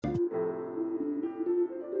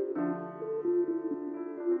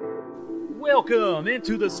Welcome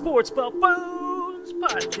into the Sports Buffoons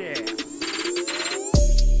Podcast.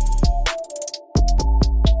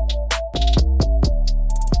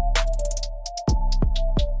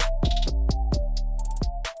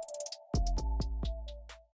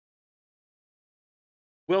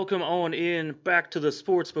 Welcome on in back to the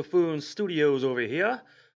Sports Buffoons studios over here.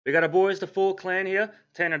 We got our boys, the full clan here.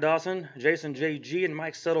 Tanner Dawson, Jason JG, and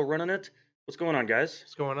Mike Settle running it. What's going on, guys?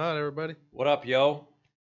 What's going on, everybody? What up, yo?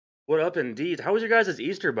 What up, indeed? How was your guys'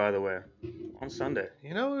 Easter, by the way, on Sunday?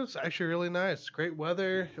 You know, it was actually really nice. Great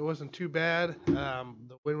weather. It wasn't too bad.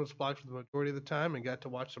 The wind was blocked for the majority of the time, and got to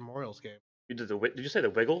watch some Royals game. You did you say the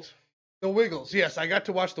Wiggles? The Wiggles, yes, I got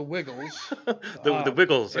to watch the Wiggles. the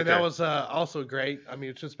Wiggles, okay. And that was also great. I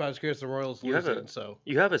mean, it's just about as great as the Royals losing. So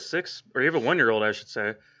you have a 1-year-old, I should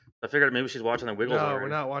say. I figured maybe she's watching the Wiggles. No, already. we're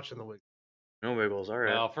not watching the Wiggles. No Wiggles, all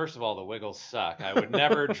right. Well, first of all, the Wiggles suck. I would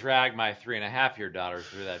never drag my 3.5-year daughter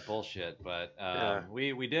through that bullshit. But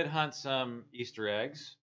we did hunt some Easter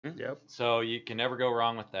eggs. Yep. So you can never go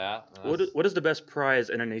wrong with that. What is the best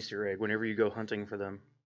prize in an Easter egg whenever you go hunting for them?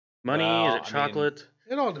 Money? Well, is it chocolate?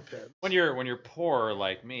 It all depends. When you're poor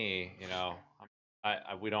like me, you know,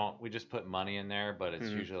 we just put money in there, but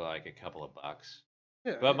it's usually like a couple of bucks.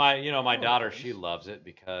 Yeah, But my daughter, she loves it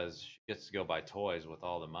because she gets to go buy toys with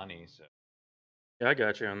all the money. So. Yeah, I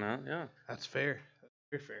got you on that. Yeah, that's fair. That's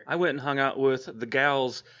very fair. I went and hung out with the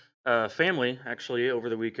gals' family actually over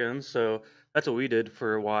the weekend, so that's what we did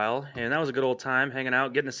for a while, and that was a good old time hanging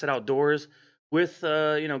out, getting to sit outdoors with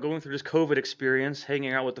going through this COVID experience,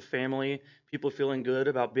 hanging out with the family, people feeling good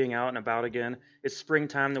about being out and about again. It's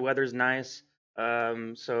springtime, the weather's nice,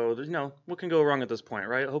 so what can go wrong at this point,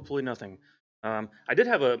 right? Hopefully nothing. I did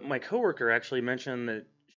have my coworker actually mention that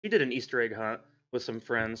she did an Easter egg hunt with some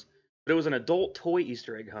friends. But it was an adult toy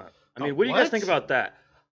Easter egg hunt. I mean, what do you guys think about that?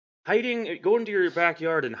 Going to your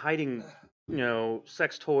backyard and hiding,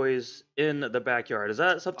 sex toys in the backyard. Is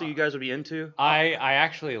that something you guys would be into? I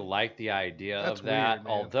actually like the idea That's of that. weird,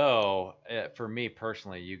 man. Although, for me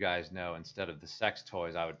personally, you guys know, instead of the sex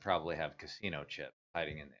toys, I would probably have casino chips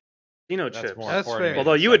hiding in there. Casino That's chips. more That's important fair. than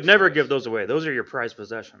Although the you would sex never toys. give those away. Those are your prized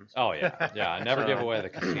possessions. Oh yeah, I never give away the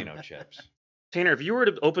casino chips. Tanner, if you were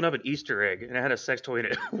to open up an Easter egg and it had a sex toy in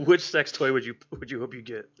it, which sex toy would you hope you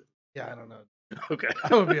get? Yeah, I don't know. Okay.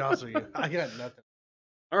 I would be honest with you. I got nothing.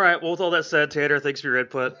 All right. Well, with all that said, Tanner, thanks for your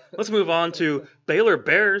input. Let's move on to Baylor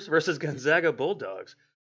Bears versus Gonzaga Bulldogs.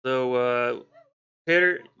 So,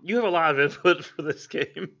 Tanner, you have a lot of input for this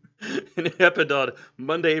game. And it happened on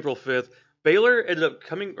Monday, April 5th. Baylor ended up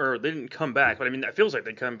they didn't come back, but I mean, that feels like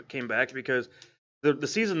they came back because the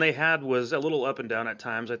season they had was a little up and down at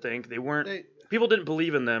times, I think. People didn't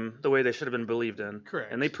believe in them the way they should have been believed in.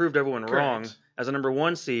 Correct. And they proved everyone wrong as a number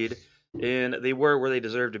 1 seed, and they were where they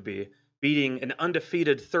deserved to be, beating an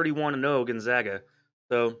undefeated 31-0 Gonzaga.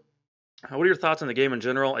 So, what are your thoughts on the game in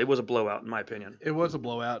general? It was a blowout, in my opinion. It was a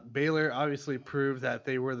blowout. Baylor obviously proved that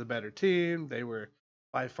they were the better team. They were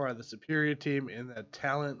by far the superior team in that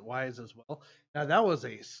talent-wise as well. Now, that was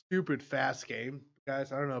a stupid fast game,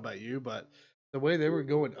 guys. I don't know about you, but the way they were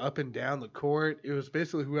going up and down the court, it was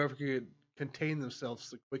basically whoever could contain themselves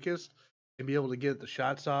the quickest and be able to get the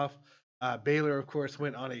shots off. Baylor, of course,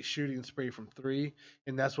 went on a shooting spree from 3,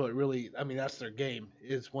 and that's what that's their game,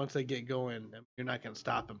 is once they get going, you're not going to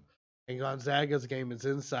stop them. And Gonzaga's game is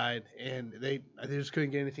inside, and they just couldn't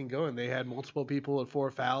get anything going. They had multiple people with 4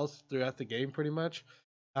 fouls throughout the game pretty much.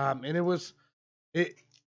 And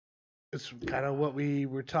it's kind of what we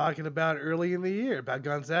were talking about early in the year about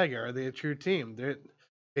Gonzaga. Are they a true team?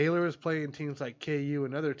 Baylor was playing teams like KU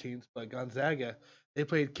and other teams, but Gonzaga, they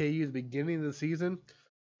played KU at the beginning of the season.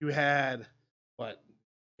 You had,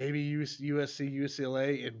 maybe USC,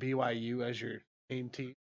 UCLA, and BYU as your main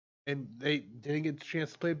team. And they didn't get the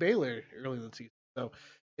chance to play Baylor early in the season. So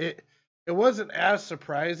it wasn't as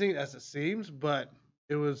surprising as it seems, but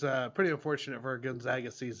it was pretty unfortunate for a Gonzaga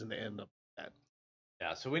season to end up like that.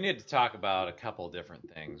 Yeah, so we need to talk about a couple different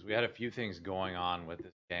things. We had a few things going on with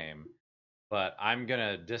this game, but I'm going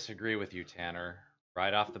to disagree with you, Tanner,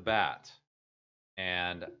 right off the bat.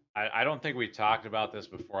 And I don't think we talked about this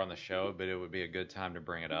before on the show, but it would be a good time to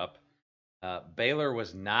bring it up. Baylor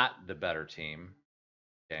was not the better team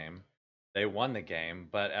game. They won the game,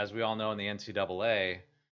 but as we all know in the NCAA,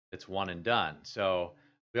 it's one and done. So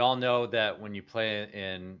we all know that when you play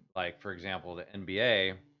in, like, for example, the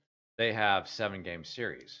NBA, they have 7-game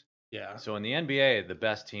series. Yeah. So in the NBA, the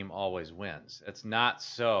best team always wins. It's not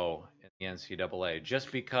so in the NCAA.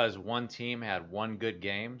 Just because one team had one good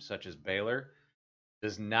game, such as Baylor,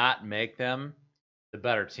 does not make them the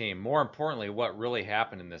better team. More importantly, what really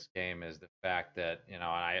happened in this game is the fact that, and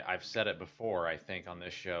I've said it before, I think, on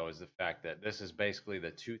this show, is the fact that this is basically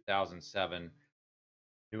the 2007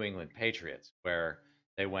 New England Patriots, where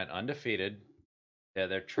they went undefeated.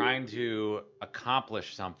 They're trying to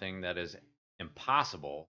accomplish something that is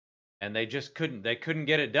impossible, and they just couldn't. They couldn't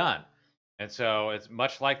get it done. And so it's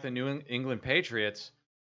much like the New England Patriots.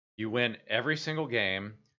 You win every single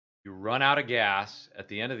game. You run out of gas at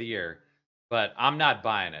the end of the year. But I'm not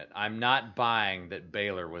buying it. I'm not buying that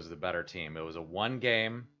Baylor was the better team. It was a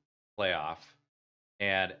one-game playoff.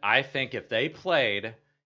 And I think if they played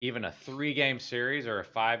even a 3-game series or a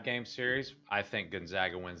 5-game series, I think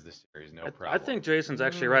Gonzaga wins the series, no problem. I think Jason's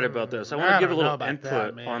actually right about this. I want to give a don't know little about input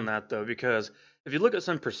that, on man. that, though, because if you look at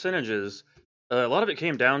some percentages, a lot of it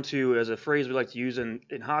came down to, as a phrase we like to use in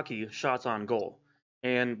hockey, shots on goal.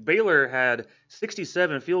 And Baylor had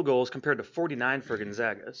 67 field goals compared to 49 for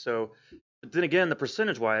Gonzaga. So then again, the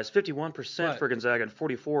percentage-wise, 51% for But Gonzaga and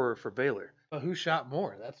 44 for Baylor. but who shot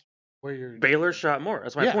more? That's where you're. Baylor shot more.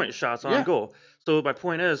 That's my Yeah. point. Shots on Yeah. goal. So my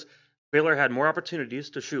point is, Baylor had more opportunities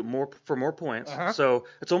to shoot more for more points. Uh-huh. So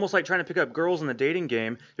it's almost like trying to pick up girls in the dating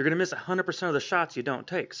game. You're going to miss 100% of the shots you don't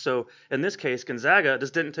take. So in this case, Gonzaga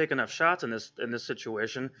just didn't take enough shots in this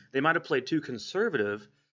situation. They might have played too conservative.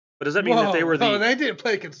 But does that mean that they were the? No, they didn't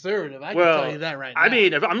play conservative. I Well, can tell you that right now. I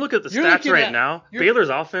mean, if I'm looking at the You're stats looking right at- now, you're- Baylor's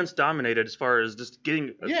offense dominated as far as just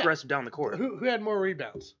getting Yeah. aggressive down the court. who had more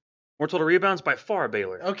rebounds? More total rebounds by far,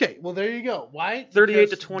 Baylor. Okay, well there you go. Why?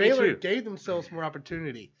 38 to Because 22. Baylor gave themselves more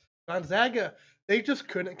opportunity. Gonzaga, they just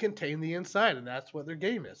couldn't contain the inside, and that's what their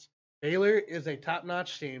game is. Baylor is a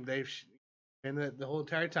top-notch team. They've been the whole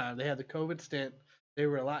entire time. They had the COVID stint. They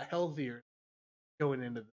were a lot healthier going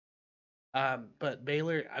into this. But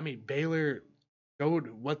Baylor showed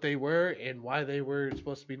what they were and why they were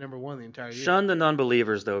supposed to be number one the entire year. Shun the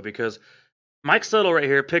non-believers, though, because Mike Settle right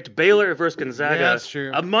here picked Baylor versus Gonzaga Yeah, that's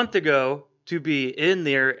true. a month ago to be in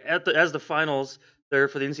there as the finals there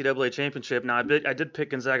for the NCAA championship. Now, I did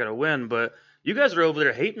pick Gonzaga to win, but you guys are over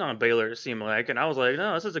there hating on Baylor, it seemed like, and I was like,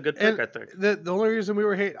 no, this is a good pick, And I think. the only reason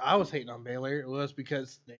I was hating on Baylor was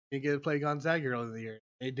because they didn't get to play Gonzaga early in the year.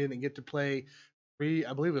 They didn't get to play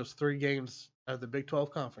I believe it was 3 games of the Big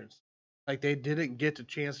 12 conference. Like they didn't get a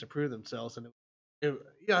chance to prove themselves, and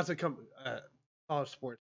as a college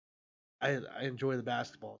sports, I enjoy the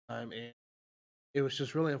basketball time, and it was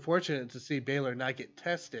just really unfortunate to see Baylor not get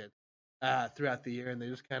tested throughout the year, and they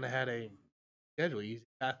just kind of had a schedule easy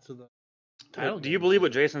path to the title. Do you game. believe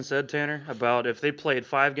what Jason said, Tanner, about if they played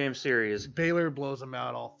 5-game series? Baylor blows them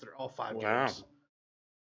out all 5 Wow. games?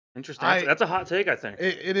 Interesting. That's a hot take, I think.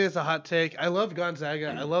 It is a hot take. I love Gonzaga.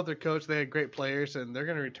 I love their coach. They had great players, and they're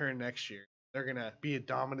going to return next year. They're going to be a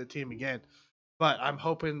dominant team again. But I'm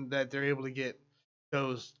hoping that they're able to get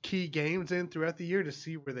those key games in throughout the year to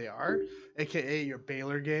see where they are, a.k.a. your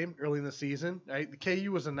Baylor game early in the season. Right? The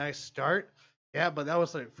KU was a nice start. Yeah, but that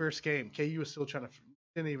was their first game. KU was still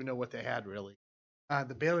didn't even know what they had, really.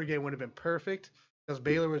 The Baylor game would have been perfect because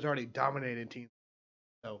Baylor was already dominating teams.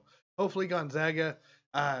 So hopefully Gonzaga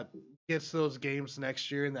gets those games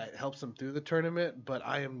next year, and that helps them through the tournament. But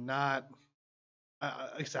I am not.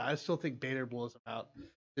 Like I said, I still think Baylor blows them out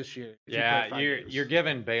this year. Yeah, you're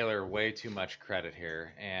giving Baylor way too much credit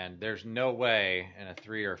here, and there's no way in a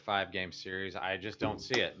 3 or 5-game series. I just don't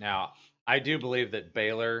see it. Now, I do believe that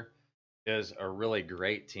Baylor is a really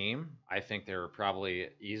great team. I think they're probably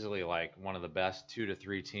easily like one of the best 2 to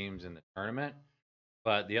 3 teams in the tournament.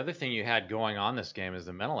 But the other thing you had going on this game is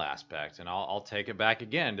the mental aspect, and I'll take it back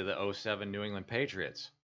again to the 07 New England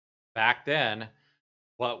Patriots. Back then,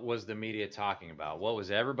 what was the media talking about? What was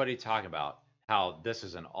everybody talking about? How this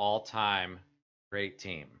is an all-time great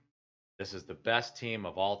team. This is the best team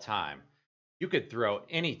of all time. You could throw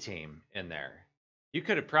any team in there. You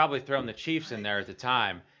could have probably thrown the Chiefs in there at the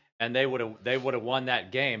time, and they would have won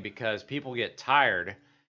that game because people get tired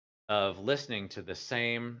of listening to the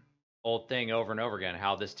same old thing over and over again,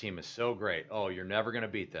 how this team is so great. Oh, you're never going to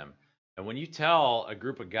beat them. And when you tell a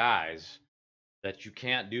group of guys that you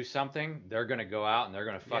can't do something, they're going to go out and they're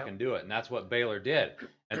going to fucking do it. And that's what Baylor did.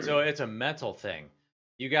 And so it's a mental thing.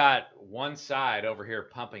 You got one side over here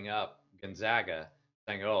pumping up Gonzaga,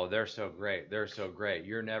 saying, oh, they're so great. They're so great.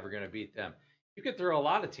 You're never going to beat them. You could throw a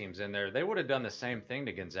lot of teams in there. They would have done the same thing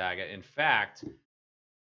to Gonzaga. In fact,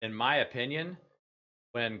 in my opinion,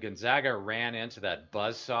 when Gonzaga ran into that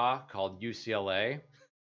buzzsaw called UCLA,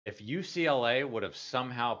 if UCLA would have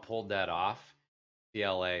somehow pulled that off,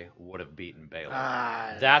 UCLA would have beaten Baylor.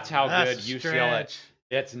 That's how good UCLA.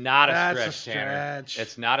 It's not a stretch, Tanner.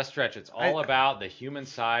 It's not a stretch. It's all about the human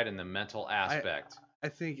side and the mental aspect. I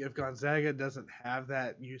think if Gonzaga doesn't have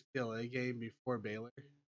that UCLA game before Baylor,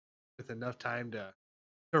 with enough time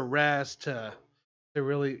to rest, to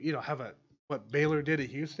really have what Baylor did at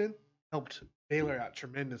Houston helped Baylor out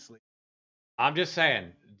tremendously. I'm just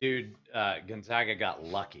saying, dude, Gonzaga got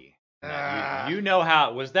lucky. Ah. You know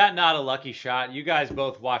how was that not a lucky shot? You guys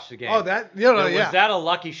both watched the game. Oh, that Was that a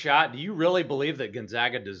lucky shot? Do you really believe that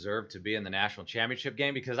Gonzaga deserved to be in the national championship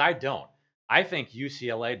game? Because I don't. I think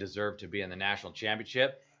UCLA deserved to be in the national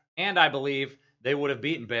championship, and I believe they would have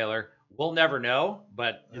beaten Baylor. We'll never know,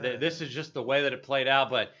 but this is just the way that it played out.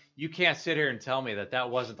 But you can't sit here and tell me that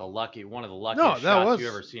wasn't one of the luckiest shots you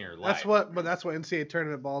ever seen in your life. That's what NCAA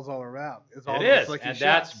tournament ball's all around. It is,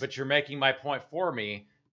 and but you're making my point for me.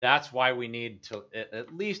 That's why we need to,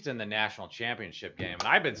 at least in the national championship game. And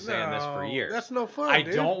I've been saying this for years. That's no fun. I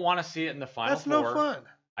don't want to see it in the Final Four. That's no fun.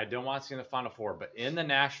 I don't want to see it in the Final Four, but in the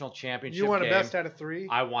national championship game. You want a best out of 3?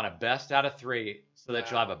 I want a best out of 3 so that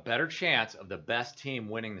you'll have a better chance of the best team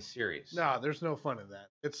winning the series. No, there's no fun in that.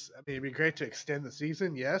 It'd be great to extend the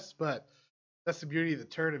season, yes, but that's the beauty of the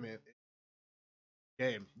tournament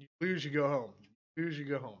game. You lose, you go home. You lose, you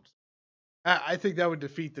go home. I think that would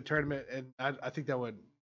defeat the tournament, and I think that would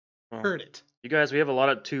hurt it. You guys, we have a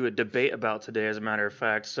lot to debate about today, as a matter of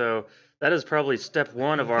fact. So that is probably step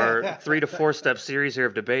 1 of our 3 to 4 step series here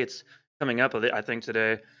of debates coming up, I think,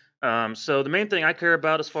 today. So the main thing I care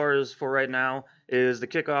about as far as for right now is the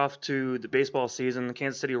kickoff to the baseball season. The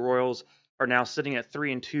Kansas City Royals are now sitting at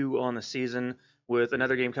 3-2 on the season, with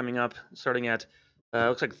another game coming up starting at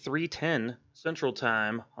looks like 3:10 Central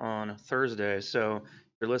Time on Thursday. So if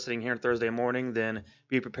you're listening here on Thursday morning, then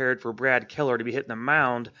be prepared for Brad Keller to be hitting the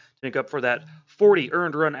mound to make up for that 40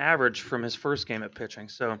 earned run average from his first game at pitching.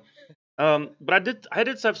 So, but I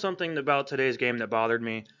did have something about today's game that bothered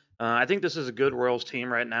me. I think this is a good Royals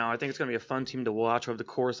team right now. I think it's going to be a fun team to watch over the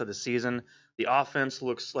course of the season. The offense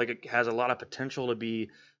looks like it has a lot of potential to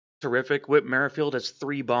be terrific. Whit Merrifield has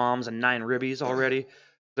 3 bombs and 9 ribbies already.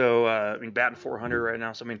 So, batting 400 right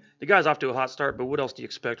now. So, the guy's off to a hot start, but what else do you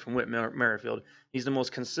expect from Whit Merrifield? He's the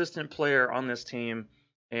most consistent player on this team,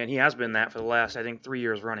 and he has been that for the last, I think, 3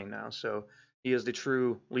 years running now. So, he is the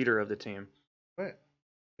true leader of the team. Right.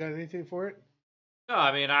 Got anything for it? No,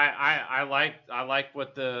 I like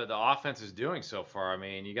what the offense is doing so far.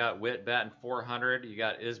 You got Whit batting 400, you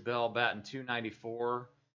got Isbell batting 294,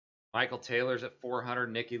 Michael Taylor's at 400,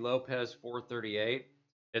 Nicky Lopez 438.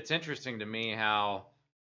 It's interesting to me how,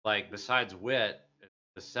 besides Whit,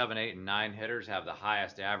 the 7, 8, and 9 hitters have the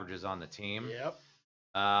highest averages on the team. Yep.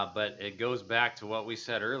 But it goes back to what we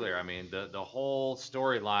said earlier. The whole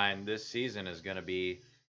storyline this season is going to be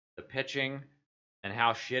the pitching and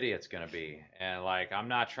how shitty it's going to be. And I'm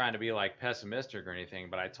not trying to be pessimistic or anything,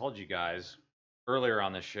 but I told you guys earlier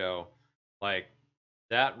on the show,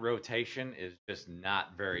 that rotation is just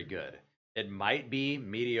not very good. It might be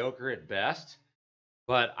mediocre at best,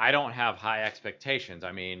 but I don't have high expectations.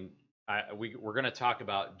 We're going to talk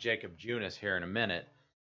about Jacob Junis here in a minute,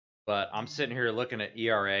 but I'm sitting here looking at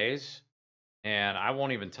ERAs, and I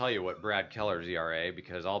won't even tell you what Brad Keller's ERA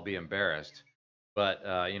because I'll be embarrassed. But,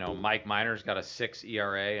 Mike Minor's got a 6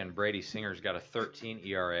 ERA, and Brady Singer's got a 13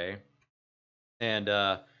 ERA. And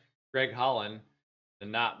Greg Holland,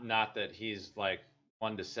 and not that he's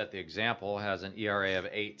one to set the example, has an ERA of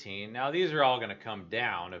 18. Now, these are all going to come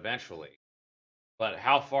down eventually. But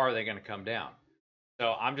how far are they going to come down?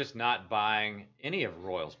 So I'm just not buying any of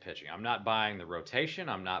Royals pitching. I'm not buying the rotation.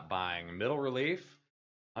 I'm not buying middle relief.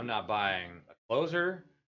 I'm not buying a closer.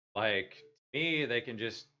 To me, they can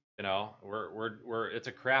just, it's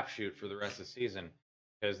a crapshoot for the rest of the season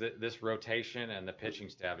because this rotation and the pitching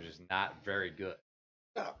staff is just not very good.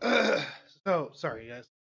 So sorry, guys.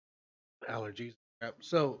 Allergies.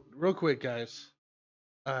 So real quick, guys.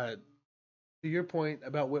 To your point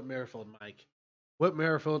about Whit Merrifield, Mike. Whit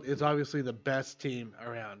Merrifield is obviously the best team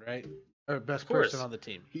around, right? Or best person on the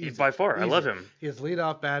team. He's by far. I love him. His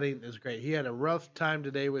leadoff batting is great. He had a rough time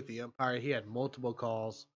today with the umpire. He had multiple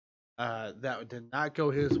calls that did not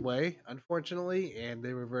go his way, unfortunately, and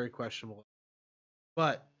they were very questionable.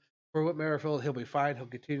 But for Whit Merrifield, he'll be fine. He'll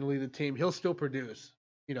continue to lead the team. He'll still produce.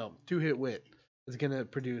 2-hit Whit is going to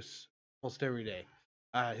produce almost every day.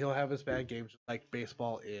 He'll have his bad games like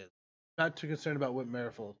baseball is. Not too concerned about Whit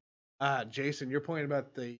Merrifield. Jason, your point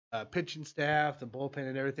about the pitching staff, the bullpen,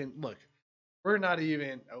 and everything. Look, we're not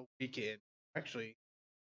even a weekend. Actually,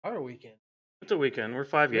 our weekend. It's a weekend. We're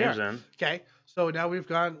 5 games in. Okay, so now we've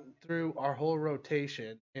gone through our whole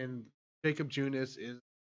rotation, and Jacob Junis is,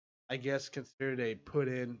 I guess, considered a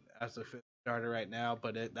put-in as a fifth starter right now,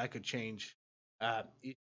 but that could change. I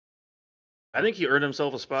think he earned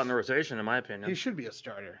himself a spot in the rotation, in my opinion. He should be a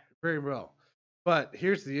starter, very well. But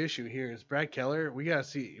here's the issue: here is Brad Keller. We gotta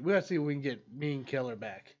see if we can get Mean Keller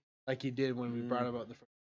back, like he did when we brought him up.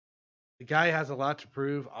 The guy has a lot to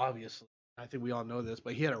prove, obviously. I think we all know this,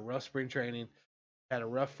 but he had a rough spring training, had a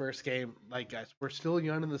rough first game. Like, guys, we're still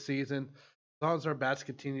young in the season. As long as our bats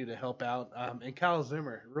continue to help out. And Kyle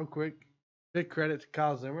Zimmer, real quick, big credit to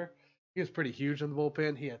Kyle Zimmer. He was pretty huge in the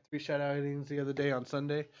bullpen. He had 3 shutout innings the other day on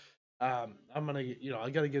Sunday. I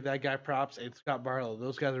got to give that guy props. And Scott Barlow,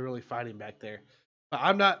 those guys are really fighting back there. But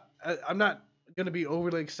I'm not going to be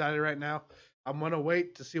overly excited right now. I'm going to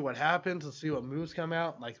wait to see what happens and see what moves come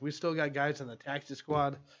out. Like, we still got guys in the taxi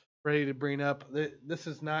squad ready to bring up. This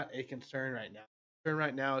is not a concern right now. The concern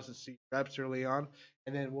right now is to see reps early on,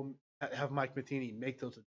 and then we'll have Mike Matheny make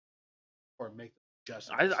those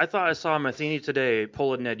adjustments. I thought I saw Matheny today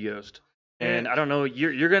pull a Ned Yost. And I don't know,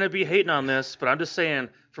 you're going to be hating on this, but I'm just saying,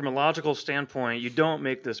 from a logical standpoint, you don't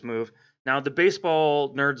make this move. Now, the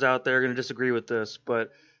baseball nerds out there are going to disagree with this,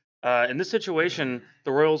 but in this situation,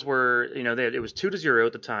 the Royals were, it was 2-0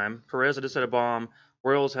 at the time. Perez had just hit a bomb.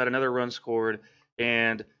 Royals had another run scored,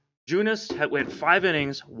 and Junis went 5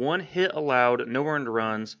 innings, 1 hit allowed, no earned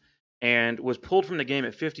runs, and was pulled from the game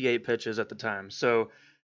at 58 pitches at the time. So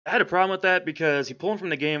I had a problem with that because he pulled him from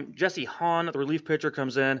the game. Jesse Hahn, the relief pitcher,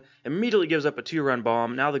 comes in, immediately gives up a 2-run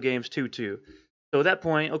bomb. Now the game's 2-2. So at that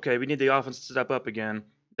point, okay, we need the offense to step up again.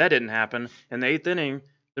 That didn't happen. In the 8th inning,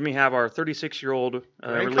 then we have our 36-year-old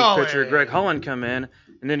relief pitcher, Greg Holland, come in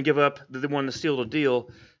and then give up the one to seal the deal,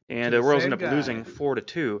 and the Royals end up losing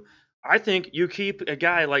 4-2. I think you keep a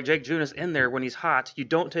guy like Jake Junis in there when he's hot. You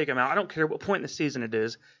don't take him out. I don't care what point in the season it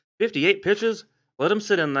is. 58 pitches, let him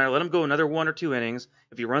sit in there. Let him go another 1 or 2 innings.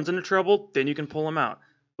 If he runs into trouble, then you can pull him out.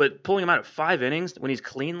 But pulling him out at 5 innings when he's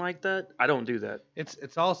clean like that, I don't do that.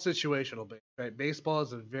 It's all situational, right? Baseball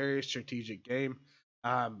is a very strategic game,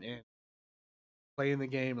 and playing the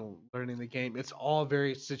game and learning the game, it's all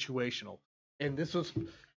very situational. And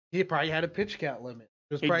he probably had a pitch count limit.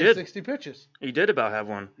 It was probably 60 pitches. He did about have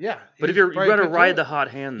one. Yeah. But if you got to ride the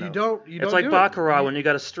hot hand, though. It's like Baccarat when you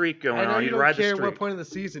got a streak going on. You ride the streak. I don't care what point of the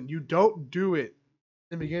season. You don't do it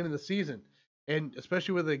in the beginning of the season. And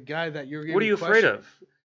especially with a guy that you're getting. What are you afraid of?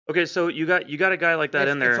 Okay, so you got a guy like that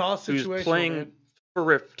in there who's playing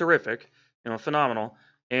terrific, phenomenal.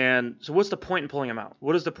 And so what's the point in pulling him out?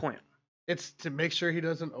 What is the point? It's to make sure he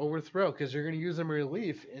doesn't overthrow because you're going to use him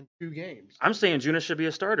relief in 2 games. I'm saying Junis should be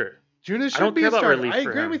a starter. Junis should be a starter. I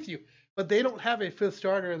agree with you, but they don't have a 5th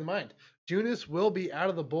starter in mind. Junis will be out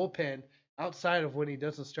of the bullpen outside of when he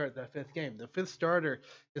doesn't start that 5th game. The 5th starter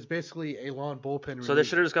is basically a long bullpen reliever. So they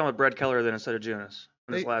should have just gone with Brad Keller then instead of Junis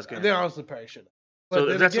in this last game. They honestly probably should have. So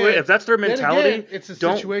if that's their mentality,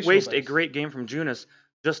 don't waste a great game from Junis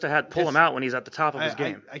just to pull him out when he's at the top of his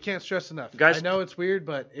game. I can't stress enough. Guys, I know it's weird,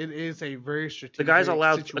 but it is a very strategic. The guy's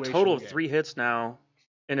allowed a total of 3 hits now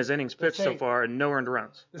in his innings pitched so far and no earned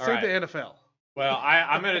runs. This ain't the NFL. Well,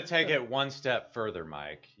 I'm going to take it one step further,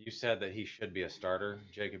 Mike. You said that he should be a starter,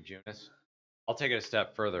 Jacob Junis. I'll take it a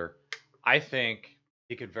step further. I think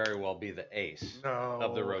he could very well be the ace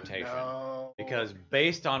of the rotation. Because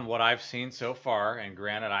based on what I've seen so far, and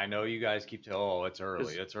granted, I know you guys keep telling, it's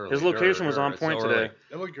early. His location was on point today.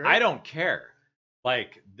 It looked great. I don't care.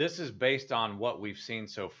 Like, this is based on what we've seen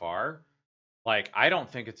so far. Like, I don't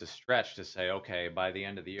think it's a stretch to say, okay, by the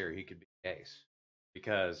end of the year, he could be the ace.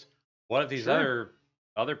 Because what if these other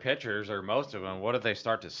pitchers, or most of them, what if they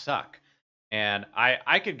start to suck? And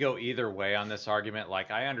I could go either way on this argument.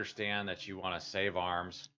 Like, I understand that you want to save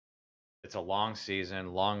arms. It's a long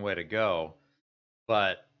season, long way to go.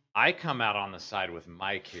 But I come out on the side with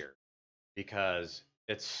Mike here because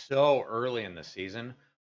it's so early in the season.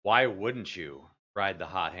 Why wouldn't you ride the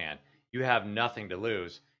hot hand? You have nothing to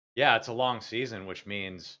lose. Yeah, it's a long season, which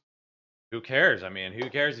means who cares? I mean, who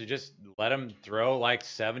cares? You just let him throw like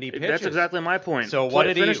 70 pitches. That's exactly my point. So what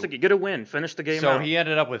did get a win? Finish the game out. So he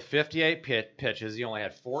ended up with 58 pitches. He only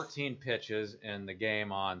had 14 pitches in the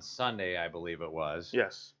game on Sunday, I believe it was.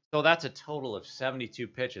 Yes. So that's a total of 72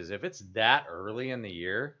 pitches. If it's that early in the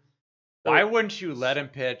year, why wouldn't you let him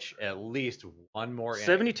pitch at least one more inning?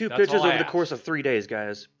 72 pitches over the course of 3 days,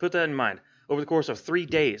 guys. Put that in mind. Over the course of 3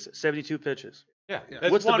 days, 72 pitches. Yeah.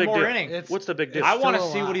 What's the big deal? Inning. What's the big deal? I want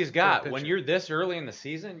to see what he's got. When you're this early in the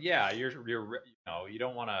season, yeah, you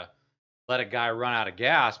don't want to let a guy run out of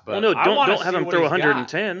gas. But don't have him throw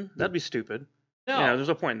 110. That'd be stupid. No, there's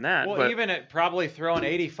no point in that. Well, but even probably throwing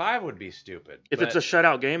 85 would be stupid. If it's a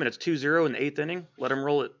shutout game and it's 2-0 in the 8th inning, let him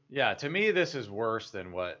roll it. Yeah, to me, this is worse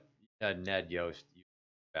than what Ned Yost used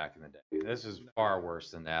back in the day. This is far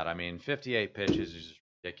worse than that. I mean, 58 pitches is just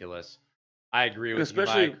ridiculous. I agree with you,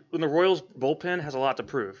 especially when the Royals bullpen has a lot to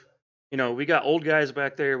prove. We got old guys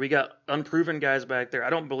back there. We got unproven guys back there. I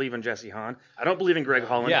don't believe in Jesse Hahn. I don't believe in Greg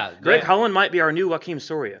Holland. Yeah, Greg Holland might be our new Joakim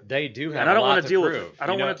Soria. They do have And I a don't lot wanna to deal with prove. it. I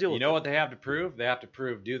don't want to deal You with know it. what they have to prove? They have to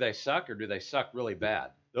prove, do they suck or do they suck really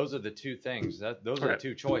bad? Those are the two things. Those are the Right.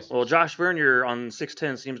 two choices. Well, Josh Vernier on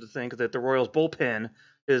 610 seems to think that the Royals bullpen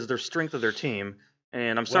is their strength of their team.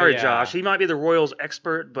 And I'm sorry, yeah. Josh. He might be the Royals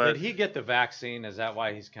expert, but Did he get the vaccine? Is that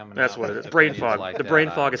why he's coming that's out what it with is. Brain opinions fog. like The that? brain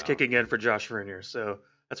I fog don't is know. kicking in for Josh Vernier. So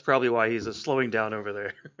that's probably why he's slowing down over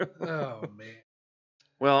there. Oh man.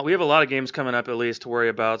 Well, we have a lot of games coming up at least to worry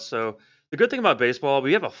about. So the good thing about baseball,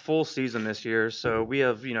 we have a full season this year. So we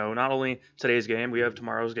have, not only today's game, we have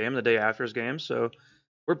tomorrow's game, the day after's game. So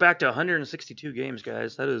we're back to 162 games,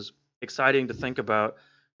 guys. That is exciting to think about.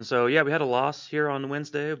 And so, yeah, we had a loss here on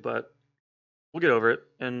Wednesday, but we'll get over it.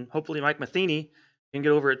 And hopefully Mike Matheny can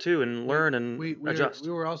get over it too and learn and we adjust.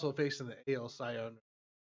 were also facing the AL Cy Young.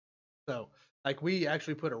 So, like, we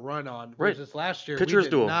actually put a run on. Right. Versus last year, Pitcher's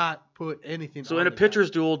we did duel. not put anything So on in a the guy.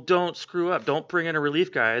 pitcher's duel, don't screw up. Don't bring in a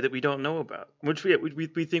relief guy that we don't know about, which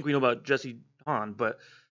we think we know about Jesse Hahn. But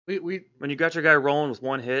We when you got your guy rolling with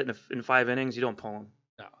one hit in 5 innings, you don't pull him.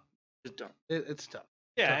 no, Just don't. it's tough.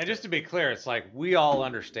 Yeah, Tough and to- just to be clear, it's like we all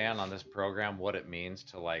understand on this program what it means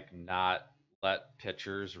to like not let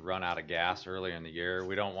pitchers run out of gas earlier in the year.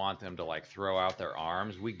 We don't want them to like throw out their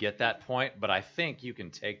arms. We get that point, but I think you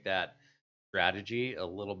can take that strategy a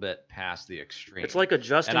little bit past the extreme. It's like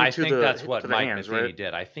adjusting and I to think the that's what to the Mike hands, Matheny right?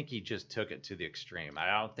 did. I think he just took it to the extreme. I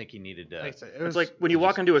don't think he needed to. Like I said, it It's was like when you to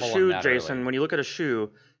walk just into a pull him shoe, that Jason. early. When you look at a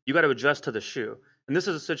shoe, you got to adjust to the shoe. And this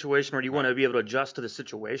is a situation where you want to be able to adjust to the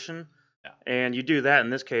situation. Yeah. And you do that in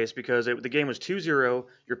this case because the game was 2-0.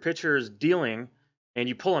 Your pitcher is dealing, and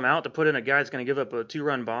you pull him out to put in a guy that's going to give up a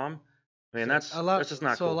 2-run bomb. I mean, that's just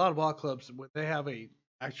not so cool. a lot of ball clubs, when they have a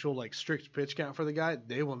actual like strict pitch count for the guy,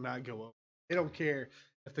 they will not go over. They don't care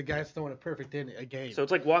if the guy's throwing a perfect in a game. So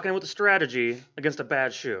it's like walking in with a strategy against a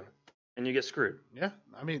bad shoe, and you get screwed. yeah,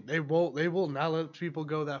 I mean they will not let people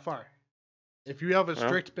go that far. If you have a Well-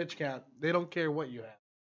 strict pitch count, they don't care what you have.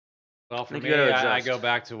 Well, for think me, you gotta I adjust. go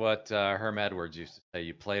back to what Herm Edwards used to say: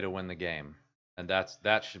 you play to win the game, and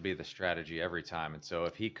that should be the strategy every time. And so,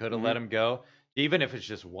 if he could have let him go, even if it's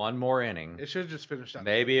just one more inning, It should have just finished out.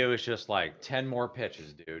 maybe it was just like 10 more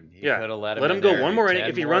pitches, dude. He Yeah, could have let him. let in him go there, one do more inning. 10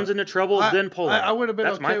 If he more. runs into trouble, then pull him. I would have been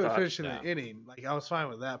That's my okay with thought. finishing Yeah. the inning. Like I was fine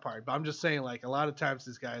with that part. But I'm just saying, like a lot of times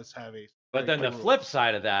these guys have a. But then the strict flip rule.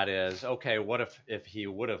 side of that is, okay, what if he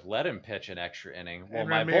would have let him pitch an extra inning? Well, And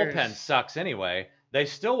my Ramirez- bullpen sucks anyway. They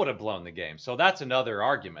still would have blown the game. So that's another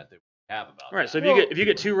argument that we have about All right. that. So Well- if you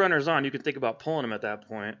get 2 runners on, you can think about pulling him at that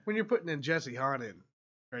point. When you're putting in Jesse Hahn and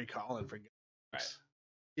Ray Collin for games, Right.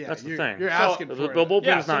 yeah, That's the you're, thing. You're So- asking The for it. bullpen's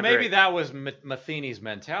Yeah, so not maybe great. that was Matheny's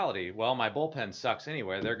mentality. Well, my bullpen sucks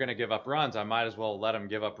anyway. They're going to give up runs. I might as well let them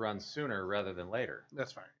give up runs sooner rather than later.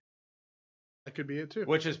 That's fine. That could be it too.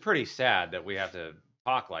 Which is pretty sad that we have to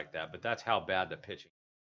talk like that, but that's how bad the pitching.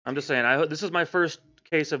 I'm just saying. This is my first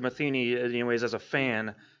case of Matheny, anyways, as a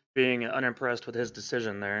fan, being unimpressed with his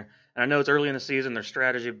decision there. And I know it's early in the season, there's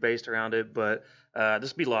strategy based around it, but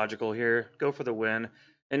just be logical here. Go for the win.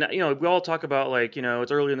 And we all talk about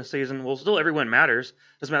it's early in the season. Well, still every win matters.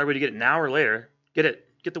 Doesn't matter whether you get it now or later. Get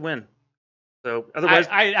the win. So otherwise,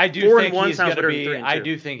 I do 4 and think 1 he's sounds going to better than be. 3 and I 2.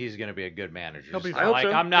 do think he's going to be a good manager. He'll be Just fine. I hope like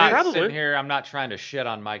so. I'm not Probably. sitting here. I'm not trying to shit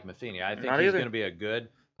on Mike Matheny. I think Not he's either. going to be a good,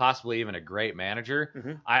 possibly even a great manager.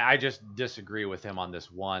 Mhm. I just disagree with him on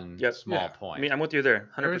this one Yep. small Yeah. point. I mean, I'm with you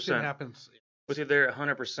there, 100%. Everything happens. With you there,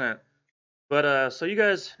 100%. But so you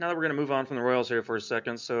guys, now that we're gonna move on from the Royals here for a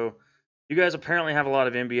second, so you guys apparently have a lot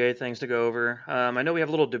of NBA things to go over. I know we have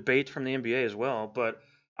a little debate from the NBA as well, but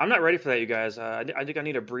I'm not ready for that, you guys. I think I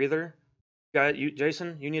need a breather.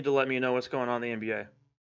 Jason, you need to let me know what's going on in the NBA.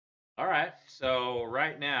 All right. So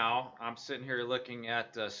right now, I'm sitting here looking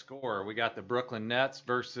at the score. We got the Brooklyn Nets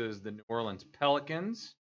versus the New Orleans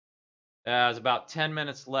Pelicans. There's about 10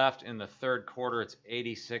 minutes left in the third quarter. It's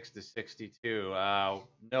 86-62.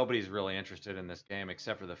 Nobody's really interested in this game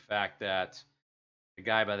except for the fact that a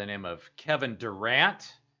guy by the name of Kevin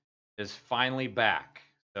Durant is finally back.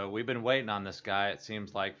 So we've been waiting on this guy, it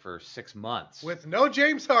seems like, for 6 months. With no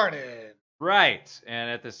James Harden. Right. And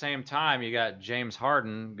at the same time, you got James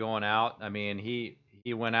Harden going out. I mean, he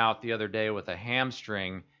went out the other day with a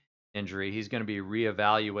hamstring injury. He's going to be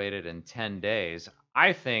reevaluated in 10 days.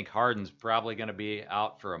 I think Harden's probably going to be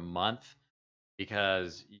out for a month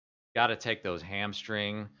because you got to take those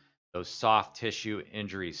hamstring, those soft tissue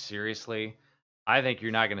injuries seriously. I think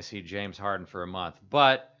you're not going to see James Harden for a month.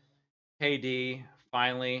 But KD,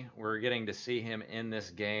 finally, we're getting to see him in this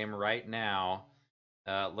game right now.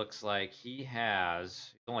 Looks like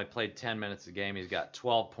he's only played 10 minutes a game. He's got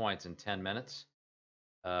 12 points in 10 minutes.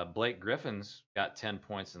 Blake Griffin's got 10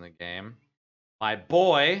 points in the game. My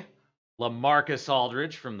boy, LaMarcus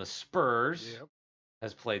Aldridge from the Spurs,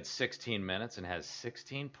 has played 16 minutes and has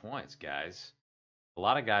 16 points, guys. A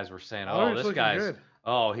lot of guys were saying, "Oh, this guy's good.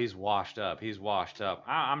 Oh, he's washed up. He's washed up."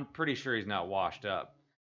 I'm pretty sure he's not washed up.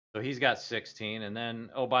 So he's got 16, and then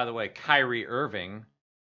by the way, Kyrie Irving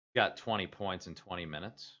got 20 points in 20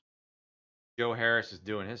 minutes. Joe Harris is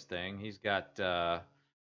doing his thing. He's got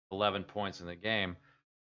 11 points in the game.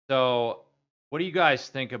 So, what do you guys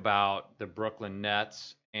think about the Brooklyn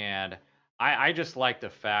Nets? And I just like the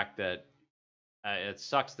fact that it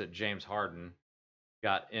sucks that James Harden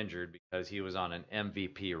got injured because he was on an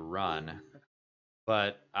MVP run.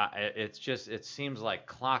 But it seems like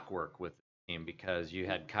clockwork with the team because you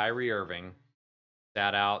had Kyrie Irving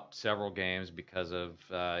sat out several games because of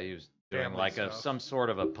he was doing some sort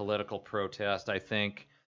of a political protest, I think.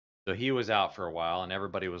 So he was out for a while, and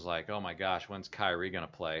everybody was like, "Oh my gosh, when's Kyrie gonna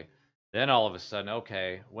play?" Then all of a sudden,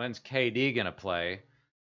 okay, when's KD gonna play?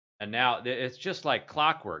 And now it's just like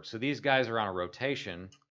clockwork. So these guys are on a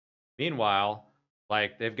rotation. Meanwhile,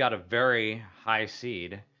 like they've got a very high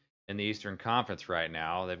seed in the Eastern Conference right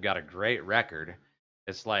now. They've got a great record.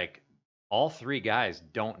 It's like all three guys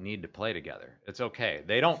don't need to play together. It's okay.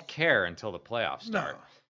 They don't care until the playoffs start. No.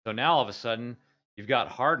 So now all of a sudden, you've got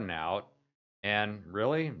Harden out, and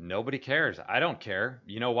really nobody cares. I don't care.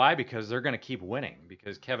 You know why? Because they're going to keep winning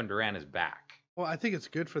because Kevin Durant is back. Well, I think it's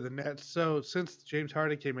good for the Nets. So since James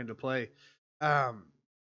Harden came into play,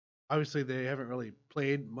 obviously they haven't really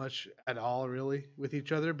played much at all really with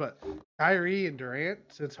each other. But Kyrie and Durant,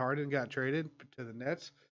 since Harden got traded to the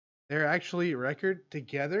Nets, their actually record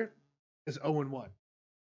together is 0-1.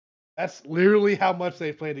 That's literally how much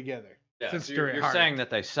they play together. Yeah, so you're saying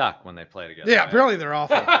that they suck when they play together. Yeah, right? Apparently they're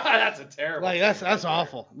awful. That's a terrible. Like that's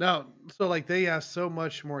awful. No, so like they have so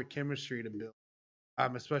much more chemistry to build,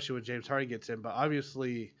 especially when James Harden gets in. But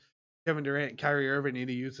obviously, Kevin Durant and Kyrie Irving need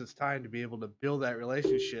to use this time to be able to build that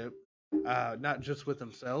relationship, not just with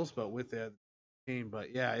themselves but with the team.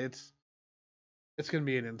 But yeah, it's going to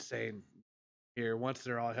be an insane year once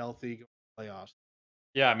they're all healthy going to playoffs.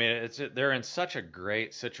 Yeah, I mean they're in such a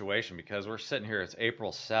great situation because we're sitting here. It's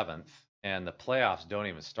April 7th. And the playoffs don't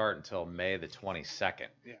even start until May the 22nd.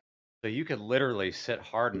 Yeah. So you could literally sit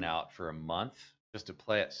Harden out for a month just to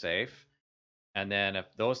play it safe. And then if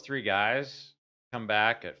those three guys come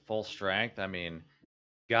back at full strength, I mean,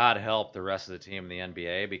 God help the rest of the team in the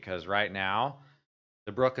NBA because right now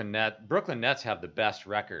the Brooklyn Nets have the best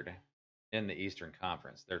record in the Eastern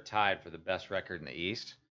Conference. They're tied for the best record in the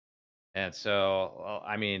East. And so,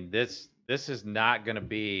 I mean, this is not going to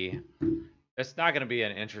be it's not going to be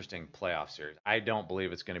an interesting playoff series. I don't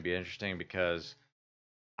believe it's going to be interesting because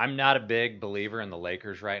I'm not a big believer in the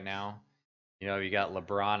Lakers right now. You know, you got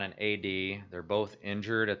LeBron and AD. They're both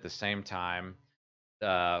injured at the same time.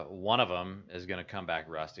 One of them is going to come back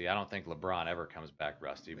rusty. I don't think LeBron ever comes back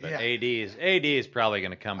rusty, but AD is probably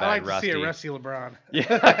going to come back rusty. I like to see a rusty LeBron.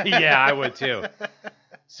 Yeah, I would too.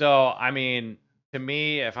 So, I mean, to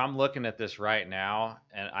me, if I'm looking at this right now,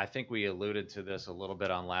 and I think we alluded to this a little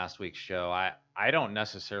bit on last week's show, I don't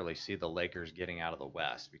necessarily see the Lakers getting out of the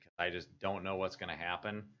West because I just don't know what's going to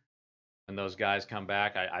happen when those guys come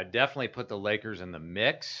back. I definitely put the Lakers in the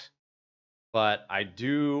mix, but I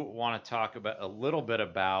do want to talk about a little bit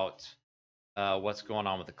about what's going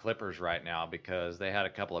on with the Clippers right now because they had a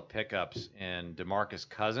couple of pickups in DeMarcus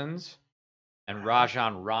Cousins and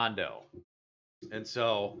Rajon Rondo. And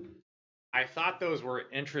so I thought those were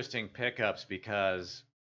interesting pickups because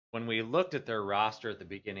when we looked at their roster at the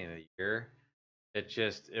beginning of the year,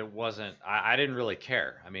 it wasn't. I didn't really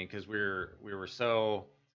care. I mean, because we were so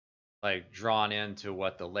like drawn into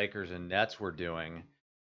what the Lakers and Nets were doing,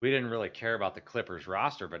 we didn't really care about the Clippers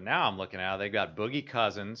roster. But now I'm looking at it, they got Boogie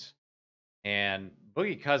Cousins, and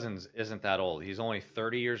Boogie Cousins isn't that old. He's only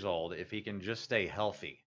 30 years old. If he can just stay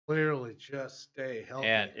healthy. Literally just stay healthy.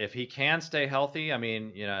 And if he can stay healthy, I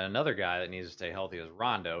mean, you know, another guy that needs to stay healthy is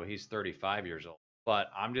Rondo. He's 35 years old.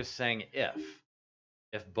 But I'm just saying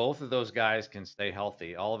if both of those guys can stay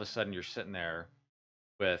healthy, all of a sudden you're sitting there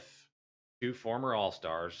with two former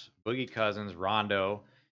All-Stars, Boogie Cousins, Rondo,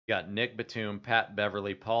 you got Nick Batum, Pat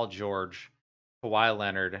Beverly, Paul George, Kawhi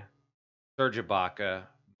Leonard, Serge Ibaka,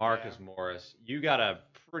 Marcus Morris. You got a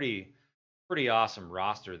pretty awesome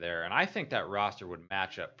roster there. And I think that roster would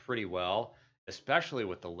match up pretty well, especially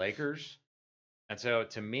with the Lakers. And so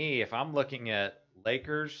to me, if I'm looking at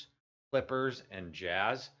Lakers, Clippers, and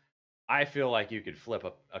Jazz, I feel like you could flip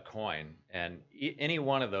a coin and any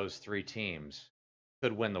one of those three teams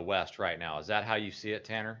could win the West right now. Is that how you see it,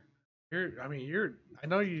 Tanner? I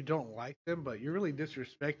know you don't like them, but you're really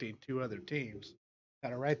disrespecting two other teams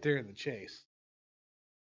that are right there in the chase.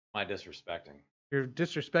 Am I disrespecting? You're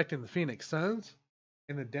disrespecting the Phoenix Suns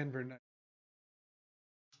and the Denver Nuggets.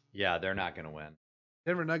 Yeah, they're not going to win.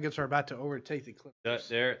 Denver Nuggets are about to overtake the Clippers.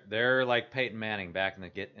 They're like Peyton Manning back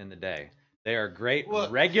in the day. They are great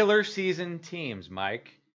regular season teams,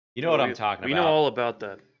 Mike. You know what I'm talking about. We know all about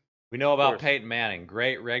that. We know about Peyton Manning,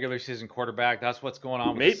 great regular season quarterback. That's what's going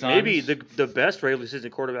on with the Suns. Maybe the best regular season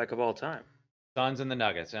quarterback of all time. Suns and the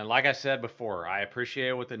Nuggets. And like I said before, I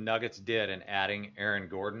appreciate what the Nuggets did in adding Aaron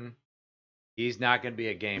Gordon. He's not going to be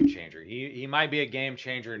a game changer. He might be a game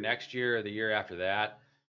changer next year or the year after that,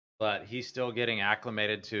 but he's still getting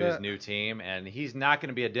acclimated to his new team, and he's not going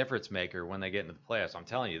to be a difference maker when they get into the playoffs. I'm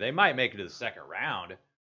telling you, they might make it to the second round,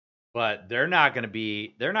 but they're not going to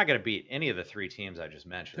beat any of the three teams I just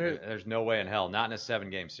mentioned. There's no way in hell, not in a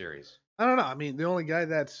 7-game series. I don't know. I mean, the only guy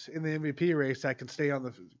that's in the MVP race that can stay on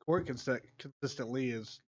the court consistently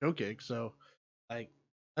is Jokic. So, like,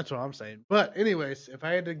 that's what I'm saying. But anyways, if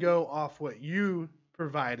I had to go off what you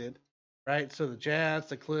provided, right? So the Jazz,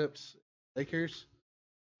 the Clips, Lakers.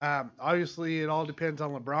 Obviously, it all depends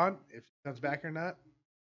on LeBron if he comes back or not.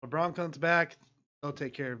 LeBron comes back, they'll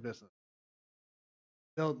take care of business.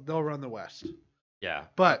 They'll run the West. Yeah.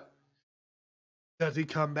 But does he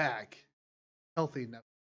come back healthy enough?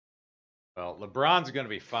 Well, LeBron's going to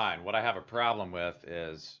be fine. What I have a problem with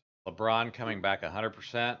is LeBron coming back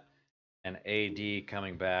 100% and AD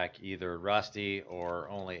coming back either rusty or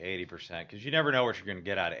only 80%, because you never know what you're going to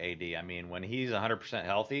get out of AD. I mean, when he's 100%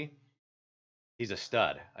 healthy, he's a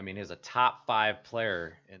stud. I mean, he's a top 5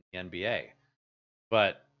 player in the NBA.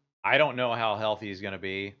 But I don't know how healthy he's going to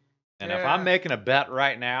be. And if I'm making a bet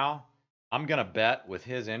right now, I'm going to bet with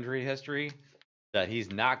his injury history that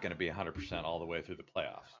he's not going to be 100% all the way through the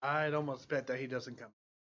playoffs. I'd almost bet that he doesn't come.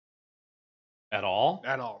 At all?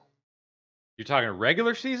 At all. You're talking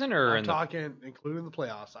regular season or I'm talking including the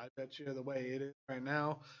playoffs. I bet you the way it is right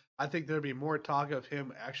now, I think there'd be more talk of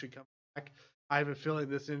him actually coming back. I have a feeling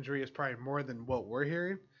this injury is probably more than what we're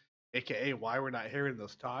hearing, aka why we're not hearing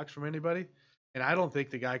those talks from anybody. And I don't think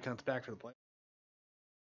the guy comes back for the playoffs.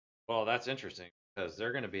 Well, that's interesting because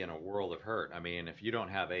they're going to be in a world of hurt. I mean, if you don't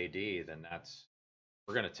have AD, then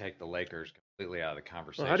we're going to take the Lakers completely out of the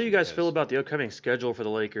conversation. Well, how do you guys feel about the upcoming schedule for the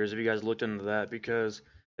Lakers? Have you guys looked into that? Because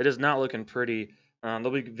it is not looking pretty. They'll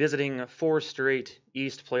be visiting 4 straight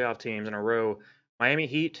East playoff teams in a row. Miami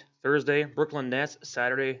Heat Thursday, Brooklyn Nets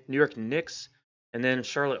Saturday, New York Knicks, and then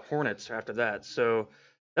Charlotte Hornets after that. So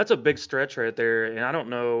that's a big stretch right there, and I don't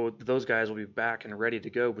know if those guys will be back and ready to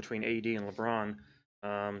go between AD and LeBron.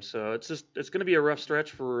 So it's going to be a rough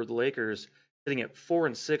stretch for the Lakers, sitting at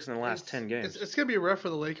 4-6 in the last 10 games. It's going to be rough for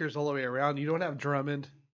the Lakers all the way around. You don't have Drummond,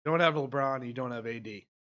 you don't have LeBron, you don't have AD.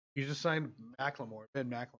 You just signed Ben McLemore,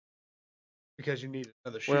 because you need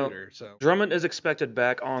another shooter. So Drummond is expected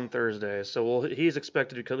back on Thursday, so he's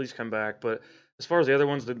expected to at least come back. But as far as the other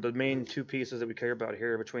ones, the main 2 pieces that we care about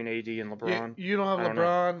here between AD and LeBron, you don't have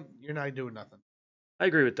LeBron, you're not doing nothing. I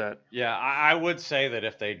agree with that. Yeah, I would say that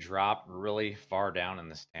if they drop really far down in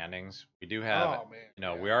the standings, we do have,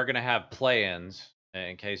 we are going to have play-ins.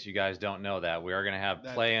 In case you guys don't know that, we are going to have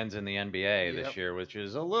play-ins in the NBA this year, which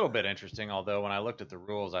is a little bit interesting. Although when I looked at the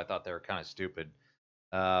rules, I thought they were kind of stupid.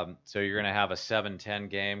 So you're going to have a 7-10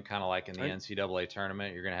 game, kind of like in the NCAA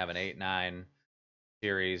tournament. You're going to have an 8-9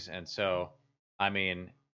 series. And so, I mean,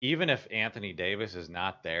 even if Anthony Davis is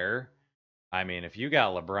not there, I mean, if you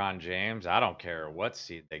got LeBron James, I don't care what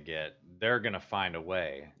seed they get. They're going to find a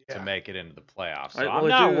way to make it into the playoffs. So I'm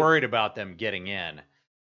not worried about them getting in.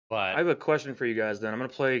 But I have a question for you guys then. I'm going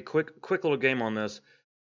to play a quick little game on this.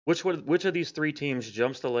 Which of these 3 teams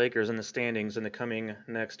jumps the Lakers in the standings in the coming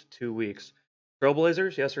next 2 weeks?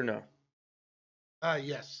 Trailblazers, yes or no?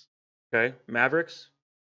 Yes. Okay. Mavericks?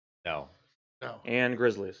 No. And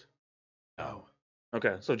Grizzlies? No.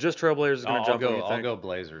 Okay, so just Trailblazers is going to jump. I'll go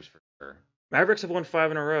Blazers for sure. Mavericks have won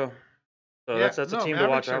 5 in a row, so that's a team to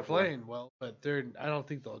watch out for. Playing well, but I don't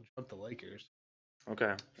think they'll jump the Lakers.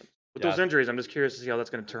 Okay. With those injuries, I'm just curious to see how that's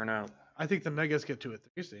going to turn out. I think the Nuggets get to a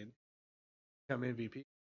 3 seed, become MVP.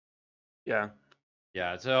 Yeah.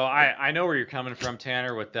 Yeah, so I know where you're coming from,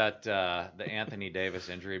 Tanner, with that the Anthony Davis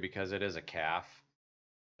injury, because it is a calf.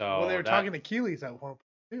 So they were talking Achilles at one point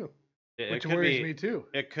too, which worries me too.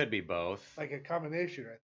 It could be both, like a combination,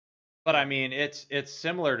 right? But I mean, it's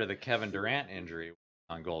similar to the Kevin Durant injury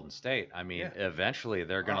on Golden State. I mean, eventually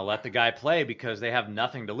they're going to let the guy play because they have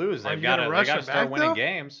nothing to lose. They've got to start winning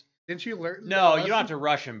games. Didn't you learn? No, you don't have to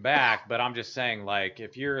rush him back. But I'm just saying, like,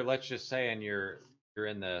 if let's just say, and you're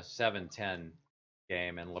in the 7-10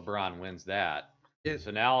 game and LeBron wins that. Yeah.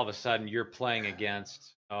 So now all of a sudden you're playing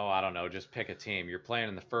against, oh, I don't know, just pick a team. You're playing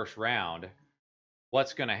in the first round.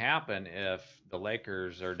 What's going to happen if the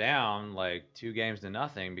Lakers are down like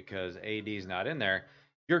 2-0 because AD's not in there?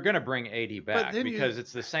 You're going to bring AD back because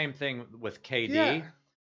it's the same thing with KD. Yeah.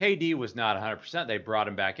 KD was not 100%. They brought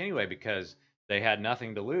him back anyway because they had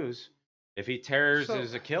nothing to lose. If he tears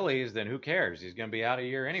his Achilles, then who cares? He's going to be out a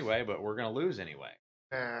year anyway, but we're going to lose anyway.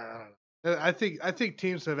 I think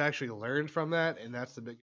teams have actually learned from that, and that's the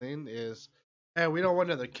biggest thing is, hey, we don't want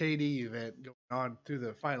another KD event going on through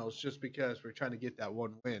the finals just because we're trying to get that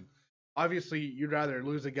one win. Obviously, you'd rather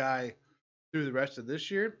lose a guy through the rest of this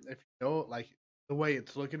year if you know like the way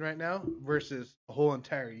it's looking right now versus the whole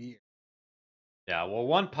entire year. Yeah, well,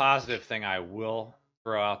 one positive thing I will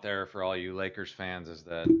throw out there for all you Lakers fans is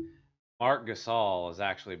that Marc Gasol has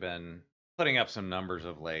actually been putting up some numbers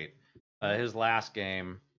of late. His last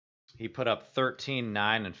game, he put up 13,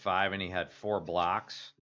 9, and 5, and he had 4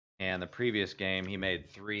 blocks. And the previous game, he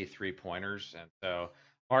made 3 3-pointers. And so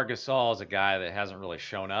Marc Gasol is a guy that hasn't really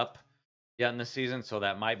shown up yet in the season, so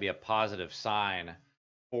that might be a positive sign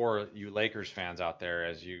for you Lakers fans out there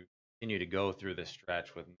as you continue to go through this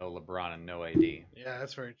stretch with no LeBron and no AD. Yeah,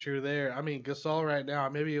 that's very true there. I mean, Gasol right now,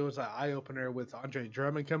 maybe it was an eye-opener with Andre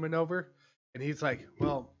Drummond coming over, and he's like,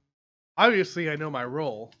 well, obviously I know my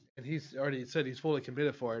role, and he's already said he's fully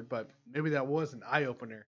committed for it, but maybe that was an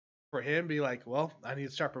eye-opener for him, be like, well, I need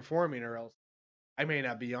to start performing or else I may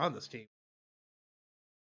not be on this team.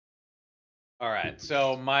 All right,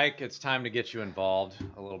 so Mike, it's time to get you involved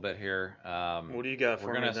a little bit here. What do you got for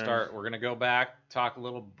We're me gonna then? start. We're gonna go back, talk a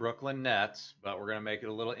little Brooklyn Nets, but we're gonna make it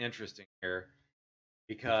a little interesting here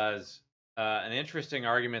because an interesting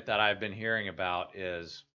argument that I've been hearing about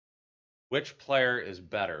is which player is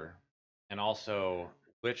better, and also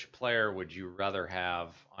which player would you rather have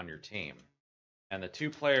on your team? And the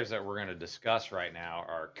 2 players that we're going to discuss right now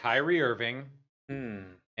are Kyrie Irving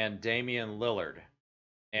and Damian Lillard.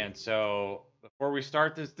 And so before we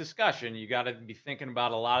start this discussion, you got to be thinking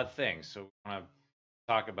about a lot of things. So we want to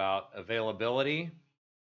talk about availability,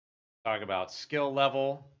 talk about skill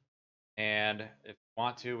level, and if you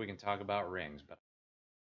want to, we can talk about rings. But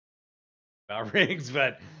I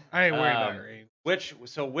ain't worried about rings.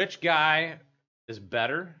 Which guy is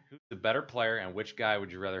better? Who's the better player, and which guy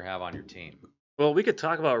would you rather have on your team? Well, we could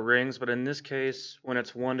talk about rings, but in this case, when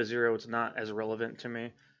it's 1-0, it's not as relevant to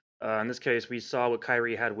me. In this case, we saw what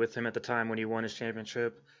Kyrie had with him at the time when he won his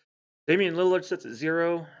championship. Damian Lillard sits at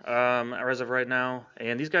 0 as of right now,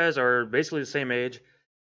 and these guys are basically the same age,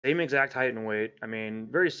 same exact height and weight. I mean,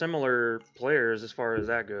 very similar players as far as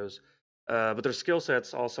that goes. But their skill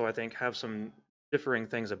sets also, I think, have some differing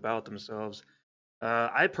things about themselves.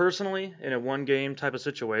 I personally, in a one-game type of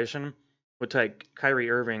situation, would take Kyrie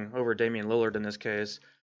Irving over Damian Lillard in this case.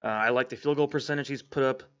 I like the field goal percentage he's put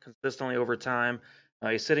up consistently over time.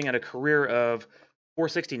 He's sitting at a career of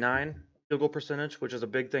 469 field goal percentage, which is a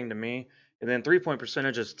big thing to me. And then three-point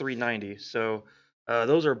percentage is 390. So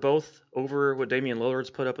those are both over what Damian Lillard's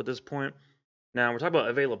put up at this point. Now, we're talking about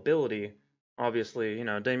availability. Obviously,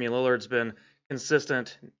 Damian Lillard's been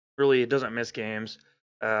consistent, really doesn't miss games.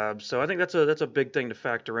 So I think that's a big thing to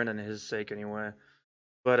factor in his sake anyway.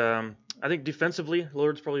 But I think defensively,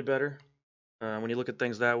 Lillard's probably better when you look at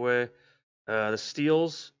things that way. The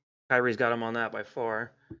steals, Kyrie's got him on that by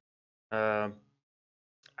far.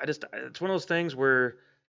 It's one of those things where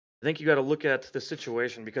I think you got to look at the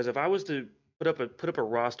situation, because if I was to put up a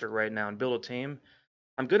roster right now and build a team,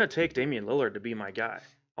 I'm gonna take Damian Lillard to be my guy.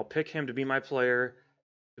 I'll pick him to be my player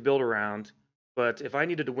to build around. But if I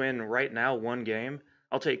needed to win right now one game,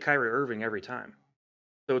 I'll take Kyrie Irving every time.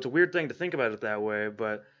 So it's a weird thing to think about it that way,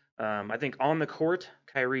 but I think on the court,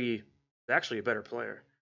 Kyrie is actually a better player.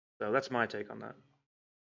 So that's my take on that.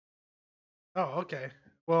 Oh, okay.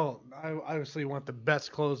 Well, I obviously want the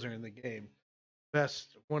best closer in the game.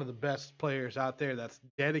 One of the best players out there that's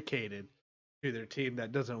dedicated to their team,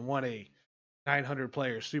 that doesn't want a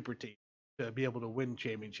 900-player super team to be able to win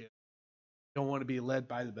championships. Don't want to be led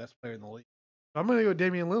by the best player in the league. So I'm going to go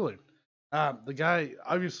Damian Lillard. The guy,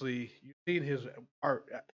 obviously, you've seen his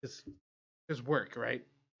work, right?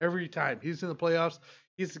 Every time he's in the playoffs,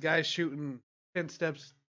 he's the guy shooting 10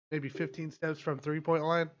 steps, maybe 15 steps from three-point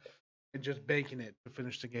line and just banking it to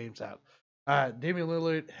finish the games out. Damian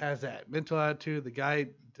Lillard has that mental attitude. The guy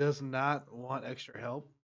does not want extra help.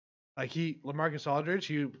 Like LaMarcus Aldridge,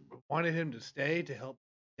 you wanted him to stay to help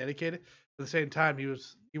dedicate it. At the same time,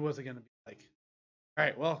 he wasn't going to be like, all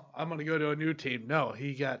right, well, I'm going to go to a new team. No,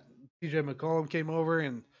 he got TJ McCollum came over,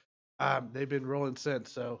 and they've been rolling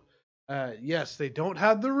since. So, yes, they don't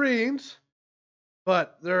have the rings,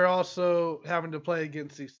 but they're also having to play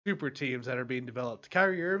against these super teams that are being developed.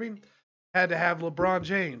 Kyrie Irving had to have LeBron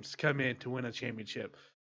James come in to win a championship.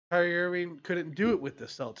 Kyrie Irving couldn't do it with the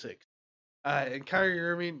Celtics. And Kyrie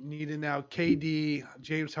Irving needed now KD,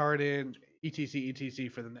 James Harden, etc.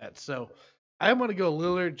 for the Nets. So I'm going to go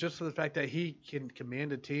Lillard just for the fact that he can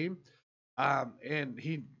command a team. And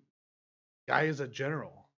guy is a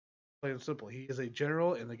general. Plain and simple. He is a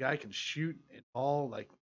general, and the guy can shoot and all. Like,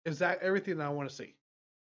 is that everything that I want to see?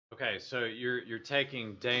 Okay, so you're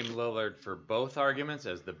taking Dame Lillard for both arguments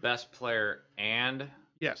as the best player and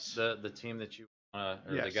Yes. the team that you want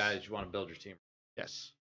to, or the guy that you want to build your team.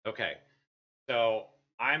 Yes. Okay, so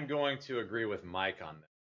I'm going to agree with Mike on this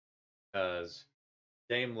because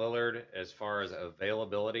Dame Lillard, as far as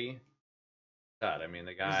availability, I mean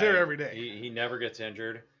the guy He's there every day. He never gets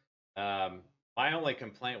injured. My only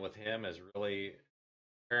complaint with him is really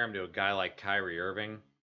compare him to a guy like Kyrie Irving.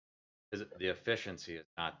 The efficiency is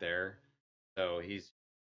not there. So he's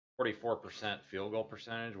 44% field goal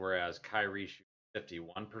percentage, whereas Kyrie shoots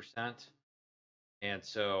 51%. And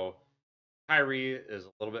so Kyrie is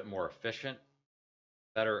a little bit more efficient,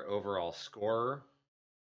 better overall scorer.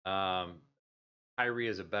 Kyrie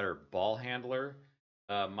is a better ball handler.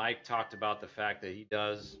 Mike talked about the fact that he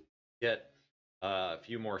does get a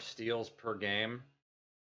few more steals per game,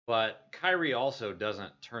 but Kyrie also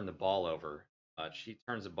doesn't turn the ball over much. He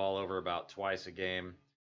turns the ball over about twice a game.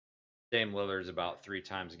 Dame Lillard's about 3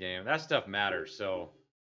 times a game. That stuff matters. So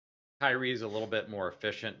Kyrie's a little bit more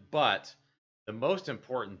efficient, but the most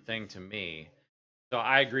important thing to me. So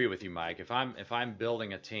I agree with you, Mike. If I'm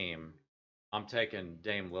building a team, I'm taking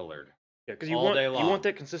Dame Lillard. Yeah, because you want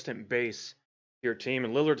that consistent base to your team,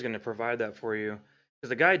 and Lillard's going to provide that for you. Because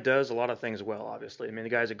the guy does a lot of things well. Obviously, I mean the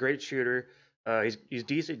guy's a great shooter. He's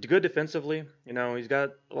decent, good defensively. You know, he's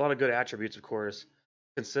got a lot of good attributes, of course.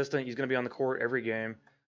 Consistent. He's going to be on the court every game.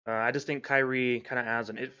 I just think Kyrie kind of adds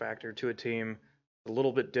an it factor to a team, a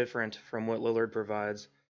little bit different from what Lillard provides.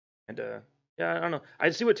 And yeah, I don't know. I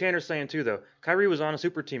see what Tanner's saying too, though. Kyrie was on a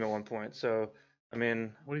super team at one point, so I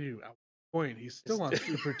mean, what are you? Point. He's still on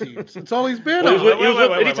super teams. That's all he's been on.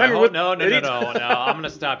 Wait, no. I'm going to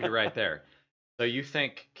stop you right there. So you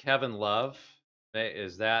think Kevin Love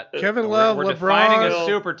is that Kevin Love? We're LeBron defining a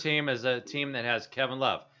super team as a team that has Kevin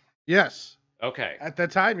Love. Yes. Okay. At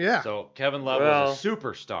that time, yeah. So Kevin Love was a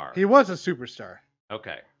superstar. He was a superstar.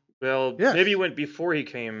 Okay. Well, yes. Maybe he went before he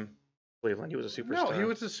came to Cleveland. He was a superstar. No, he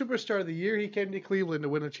was a superstar the year he came to Cleveland to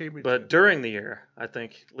win a championship. But during the year, I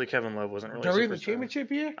think Kevin Love wasn't really during the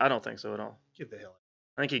championship year. I don't think so at all. Get the hell out.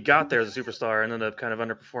 I think he got there as a superstar and ended up kind of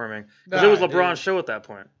underperforming because it was LeBron's show at that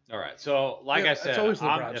point. All right, so I said,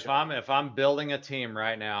 if I'm building a team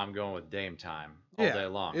right now, I'm going with Dame time all day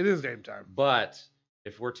long. It is Dame time. But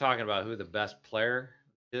if we're talking about who the best player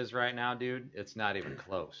is right now, dude, it's not even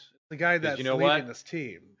close. The guy that's leading this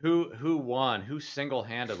team. Who won? Who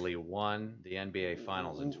single-handedly won the NBA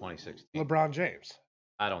Finals in 2016? LeBron James.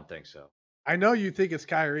 I don't think so. I know you think it's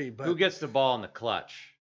Kyrie, but who gets the ball in the clutch?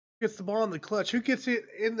 Gets the ball in the clutch? Who gets it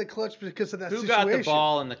in the clutch because of that situation? Who got the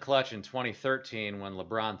ball in the clutch in 2013 when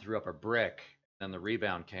LeBron threw up a brick and the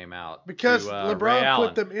rebound came out? Because LeBron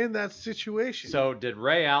put them in that situation. So did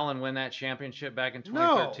Ray Allen win that championship back in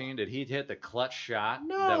 2013? No. Did he hit the clutch shot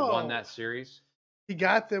that won that series? He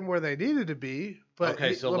got them where they needed to be, but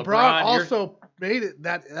so LeBron also made it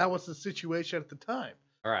that was the situation at the time.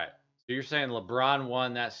 All right. So you're saying LeBron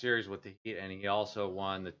won that series with the Heat, and he also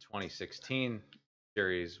won the 2016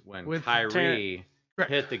 series when Kyrie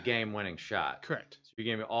hit the game-winning shot. Correct. So you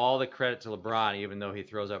gave me all the credit to LeBron, even though he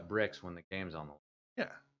throws up bricks when the game's on the line.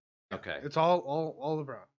 Yeah. Okay. It's all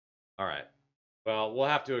LeBron. All right. Well, we'll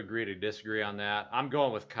have to agree to disagree on that. I'm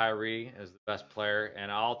going with Kyrie as the best player, and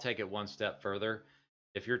I'll take it one step further.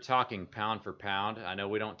 If you're talking pound for pound, I know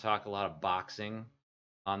we don't talk a lot of boxing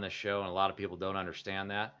on this show, and a lot of people don't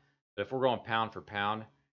understand that. But if we're going pound for pound,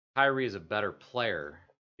 Kyrie is a better player.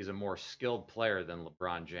 He's a more skilled player than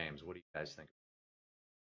LeBron James. What do you guys think?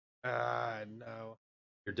 No.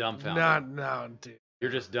 You're dumbfounded. No, dude. You're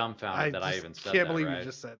just dumbfounded I even said that. I can't believe you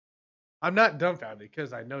just said. I'm not dumbfounded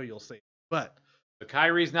because I know you'll say it. But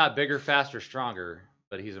Kyrie's not bigger, faster, stronger,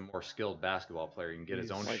 but he's a more skilled basketball player. He can get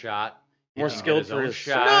his own shot. More skilled for his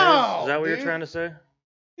shot. No, is that what you're trying to say?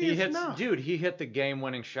 He hit the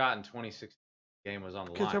game-winning shot in 2016. The game was on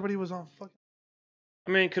the line. Because everybody was on fucking. I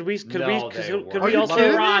mean, could we also?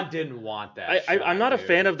 LeBron didn't want that. I'm not a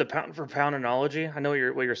fan of the pound for pound analogy. I know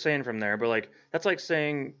what you're saying from there, but like that's like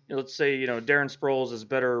saying, let's say, Darren Sproles is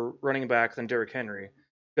better running back than Derrick Henry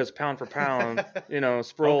because pound for pound,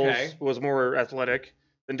 Sproles was more athletic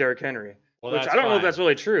than Derrick Henry. Well, which that's I don't know if fine. that's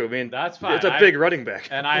really true. I mean, That's fine. it's a big running back.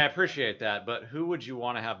 And I appreciate that. But who would you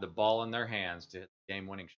want to have the ball in their hands to hit the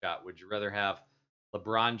game-winning shot? Would you rather have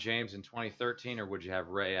LeBron James in 2013, or would you have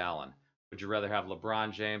Ray Allen? Would you rather have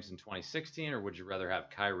LeBron James in 2016, or would you rather have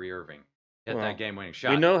Kyrie Irving hit that game-winning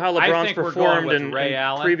shot? We know how I LeBron's think we're going performed with in Ray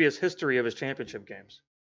Allen. previous history of his championship games.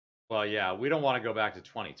 Well, yeah, we don't want to go back to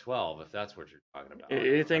 2012 if that's what you're talking about.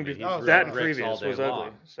 Anything I mean, he Oh, threw that up and bricks all previous day was long.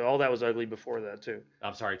 ugly. So all that was ugly before that too.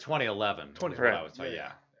 I'm sorry, 2011. Right. I would say,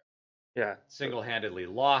 yeah. Yeah. Single-handedly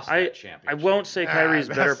lost I that championship. I won't say Kyrie's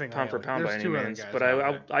that's better single pound for pound by There's any two other means, guys but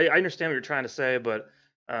out I understand what you're trying to say, but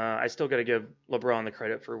I still got to give LeBron the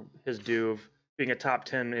credit for his due of being a top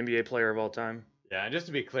 10 NBA player of all time. Yeah, and just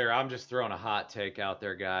to be clear, I'm just throwing a hot take out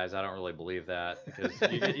there, guys. I don't really believe that because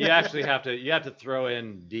you actually have to throw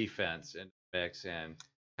in defense in the mix. And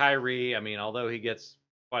Kyrie, I mean, although he gets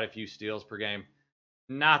quite a few steals per game,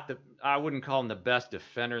 I wouldn't call him the best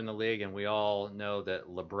defender in the league. And we all know that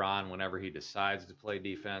LeBron, whenever he decides to play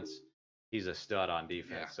defense, he's a stud on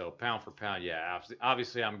defense. Yeah. So pound for pound, yeah,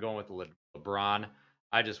 obviously I'm going with LeBron.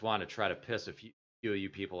 I just want to try to piss a few of you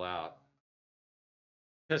people out.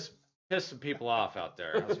 Piss some people off out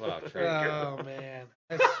there. That's what I'll try to do. Oh man,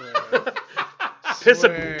 I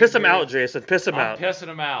swear. Piss him out, Jason. Piss him I'm out. pissing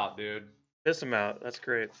him out, dude. Piss him out. That's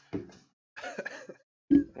great.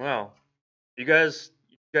 Wow. You guys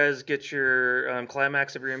get your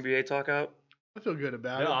climax of your NBA talk out? I feel good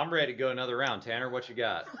about No, I'm ready to go another round. Tanner, what you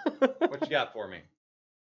got? What you got for me?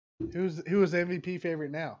 it. Who is MVP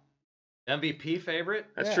favorite now? MVP favorite?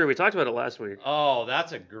 That's Yeah. true. We talked about it last week. Oh,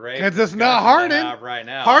 that's a great. 'Cause it's not discussion to Harden. have right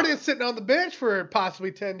now. Harden's sitting on the bench for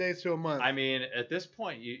possibly 10 days to a month. I mean, at this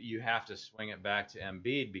point, you have to swing it back to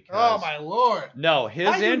Embiid because. Oh my lord! No, his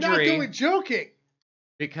Why are you injury. not doing joking?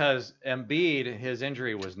 Because Embiid, his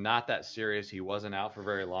injury was not that serious. He wasn't out for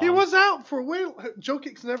very long. He was out for way.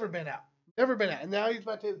 Jokic's never been out. Never been out. And now he's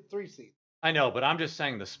about to hit the 3 seed. I know, but I'm just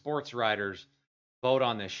saying the sports writers vote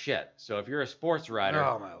on this shit. So if you're a sports writer,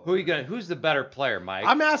 Oh, my who's the better player, Mike?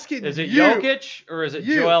 I'm asking Is it you. Jokic or is it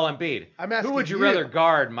You. Joel Embiid? I'm asking Who would you you. rather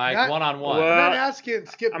guard, Mike, Not- one-on-one? Well, I'm not asking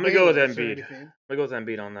Skip. I'm gonna go with Bayless or Embiid. anything. I'm going to go with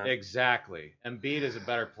Embiid on that. Exactly. Embiid is a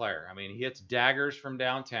better player. I mean, he hits daggers from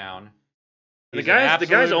downtown. The He's an guy's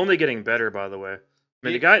absolute- only getting better, by the way. I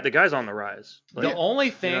mean, the guy's on the rise. The Like, only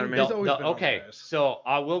you know thing, what I mean? He's always been on the okay, rise. so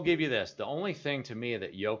I will give you this. The only thing to me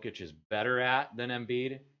that Jokic is better at than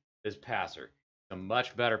Embiid is passer. A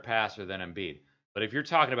much better passer than Embiid. But if you're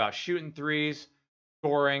talking about shooting threes,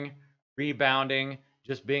 scoring, rebounding,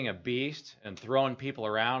 just being a beast and throwing people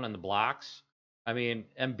around in the blocks, I mean,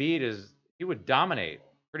 Embiid he would dominate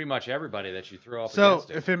pretty much everybody that you throw up So against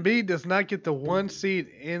him. if Embiid does not get the 1 seed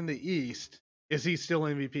in the East, is he still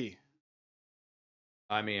MVP?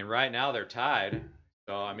 I mean, right now they're tied.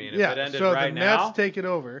 So, I mean, if Yeah. it ended So right the now, Nets take it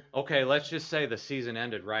over. okay, let's just say the season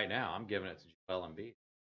ended right now. I'm giving it to Joel Embiid.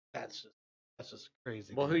 That's just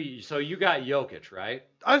crazy. Well, so you got Jokic, right?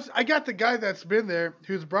 I got the guy that's been there,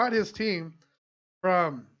 who's brought his team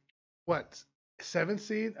from what 7th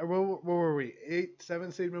seed, or where were we? 8,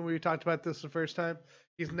 7th seed when we talked about this the first time.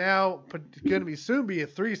 He's now going to be soon be a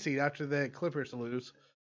 3 seed after the Clippers lose.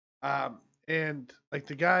 And like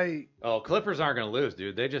the guy, Oh, Clippers aren't going to lose,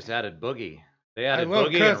 dude. They just added Boogie. They I added love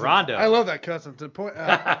Boogie Cousins. and Rondo. I love that Cousins. The point.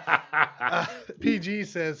 PG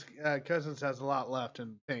says Cousins has a lot left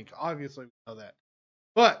in the tank. Obviously, we know that.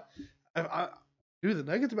 But dude, the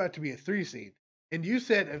Nuggets about to be a 3 seed, and you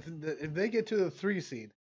said if they get to the 3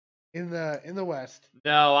 seed in the West,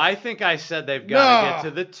 No, I think I said they've got to No. get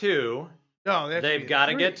to the 2. no, they have to They've be a got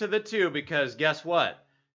to 3. get to the 2 because guess what?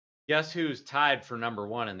 Guess who's tied for number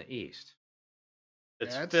 1 in the East?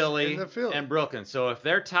 It's That's Philly in the Philly. and Brooklyn. So if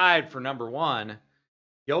they're tied for number 1,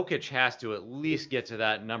 Jokic has to at least get to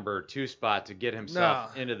that number 2 spot to get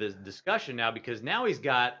himself No. into the discussion now because now he's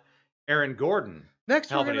got Aaron Gordon Next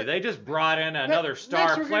we're helping gonna, you. They just brought in another next star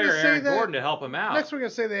we're gonna player, say Aaron that- Gordon, to help him out. next we're gonna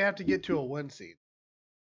say they have to get to a 1 seed.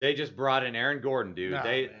 They just brought in Aaron Gordon, dude. No,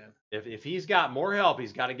 man. If he's got more help,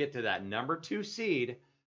 he's got to get to that number 2 seed,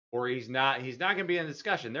 or he's not going to be in the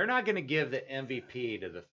discussion. They're not going to give the MVP to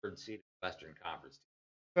the 3rd seed of the Western Conference.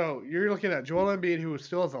 So you're looking at Joel Embiid, who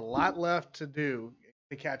still has a lot left to do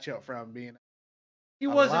to catch up from being. He A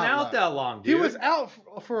wasn't lot out left. that long, dude. He was out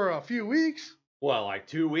for a few weeks. Well, like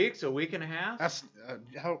 2 weeks, a week and a half. That's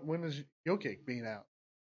when is Jokic being out?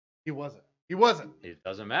 He wasn't. He wasn't. It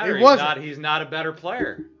doesn't matter. He wasn't. He's not a better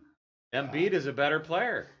player. Embiid is a better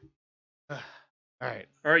player. All right.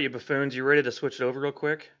 All right, you buffoons, you ready to switch it over real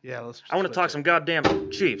quick? Yeah, let's. I want to talk some goddamn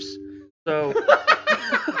Chiefs. So,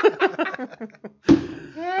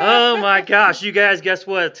 oh my gosh, you guys, guess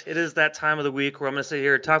what? It is that time of the week where I'm going to sit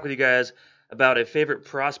here and talk with you guys about a favorite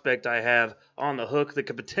prospect I have on the hook that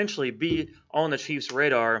could potentially be on the Chiefs'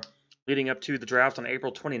 radar leading up to the draft on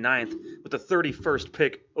April 29th with the 31st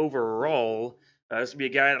pick overall. This would be a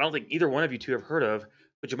guy I don't think either one of you two have heard of,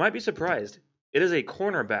 but you might be surprised. It is a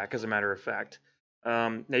cornerback, as a matter of fact.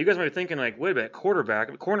 Now, you guys might be thinking, like, wait a minute,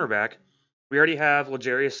 cornerback. We already have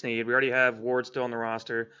L'Jarius Sneed. We already have Ward still on the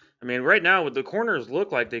roster. I mean, right now, the corners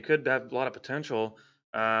look like they could have a lot of potential.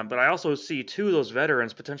 But I also see two of those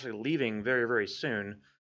veterans potentially leaving very, very soon.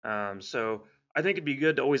 So I think it'd be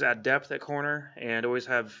good to always add depth at corner and always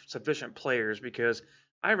have sufficient players because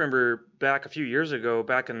I remember back a few years ago,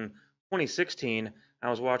 back in 2016, I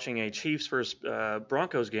was watching a Chiefs versus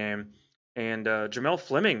Broncos game, and Jamel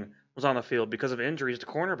Fleming was on the field because of injuries to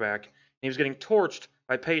cornerback. He was getting torched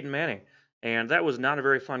by Peyton Manning. And that was not a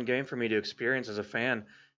very fun game for me to experience as a fan.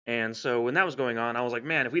 And so when that was going on, I was like,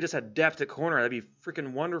 man, if we just had depth at corner, that'd be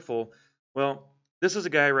freaking wonderful. Well, this is a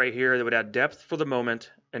guy right here that would add depth for the moment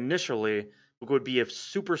initially, but would be a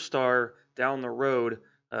superstar down the road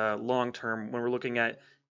long term when we're looking at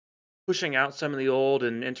pushing out some of the old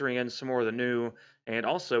and entering in some more of the new. And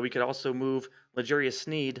also, we could also move L'Jarius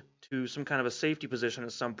Sneed to some kind of a safety position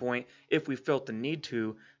at some point if we felt the need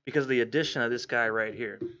to because of the addition of this guy right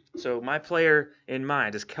here. So my player in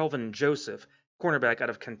mind is Kelvin Joseph, cornerback out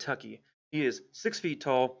of Kentucky. He is 6 feet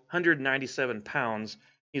tall, 197 pounds.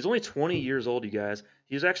 He's only 20 years old, you guys.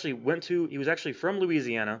 He was actually from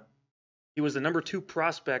Louisiana. He was the number 2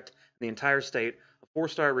 prospect in the entire state, a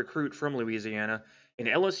 4-star recruit from Louisiana, and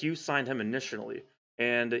LSU signed him initially.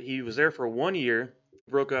 And he was there for 1 year,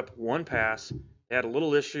 broke up one pass, had a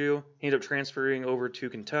little issue. He ended up transferring over to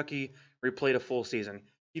Kentucky, where he played a full season.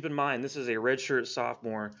 Keep in mind, this is a redshirt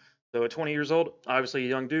sophomore. So at 20 years old, obviously a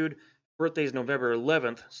young dude. Birthday is November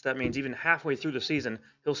 11th, so that means even halfway through the season,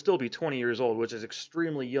 he'll still be 20 years old, which is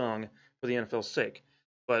extremely young for the NFL's sake.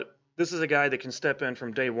 But this is a guy that can step in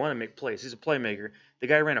from day one and make plays. He's a playmaker. The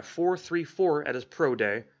guy ran a 4.34 at his pro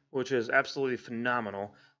day, which is absolutely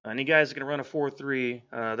phenomenal. Any guys that can run a 4.3,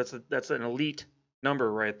 that's an elite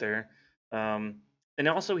number right there. And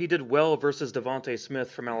also he did well versus Devontae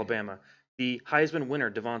Smith from Alabama, the Heisman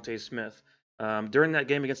winner Devontae Smith. During that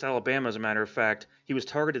game against Alabama, as a matter of fact, he was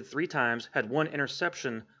targeted 3 times, had 1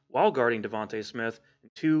 interception while guarding Devontae Smith,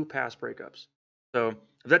 and 2 pass breakups. So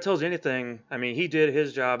if that tells you anything, I mean, he did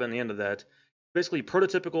his job in the end of that. Basically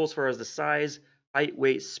prototypical as far as the size, height,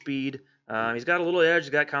 weight, speed. He's got a little edge, he's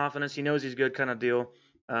got confidence, he knows he's good kind of deal.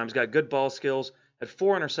 He's got good ball skills, had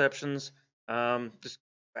 4 interceptions, just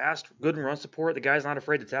fast, good run support. The guy's not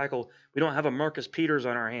afraid to tackle. We don't have a Marcus Peters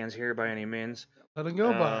on our hands here by any means. Let him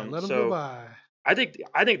go by. Let him go by. I think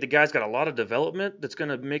the guy's got a lot of development that's going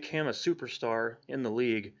to make him a superstar in the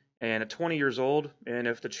league. And at 20 years old, and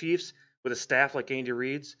if the Chiefs, with a staff like Andy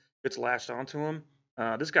Reid's, gets lashed onto him,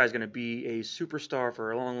 this guy's going to be a superstar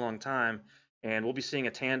for a long, long time. And we'll be seeing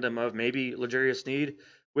a tandem of maybe L'Jarius Sneed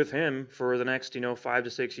with him for the next, 5 to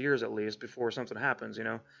 6 years at least before something happens.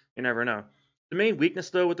 You never know. The main weakness,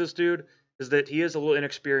 though, with this dude is that he is a little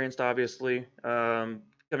inexperienced, obviously.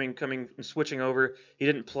 Coming and switching over, he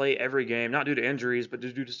didn't play every game, not due to injuries, but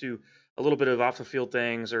due to a little bit of off the field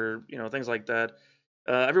things or things like that.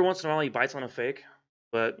 Every once in a while, he bites on a fake,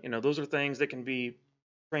 but those are things that can be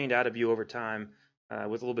trained out of you over time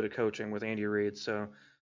with a little bit of coaching with Andy Reid. So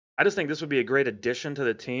I just think this would be a great addition to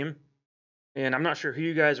the team. And I'm not sure who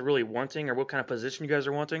you guys are really wanting or what kind of position you guys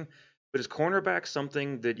are wanting, but is cornerback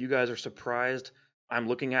something that you guys are surprised I'm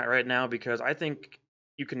looking at right now? Because I think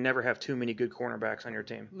you can never have too many good cornerbacks on your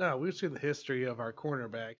team. No, we've seen the history of our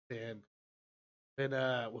cornerbacks, and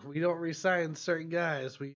if we don't re-sign certain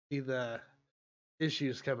guys, we see the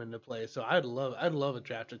issues come into play. So I'd love a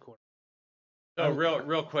drafted corner. So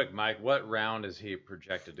real quick, Mike, what round is he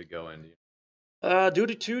projected to go in? Due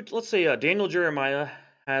to let's say Daniel Jeremiah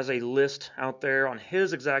has a list out there on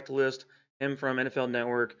his exact list, him from NFL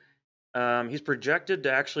Network. He's projected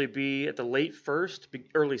to actually be at the late first,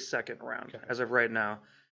 early second round as of right now.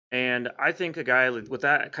 And I think a guy with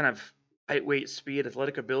that kind of height, weight, speed,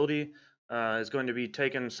 athletic ability is going to be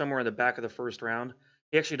taken somewhere in the back of the first round.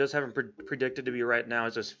 He actually does have him predicted to be right now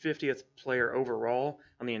as his 50th player overall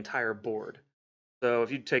on the entire board. So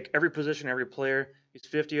if you take every position, every player, he's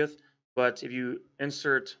 50th. But if you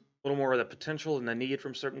insert a little more of the potential and the need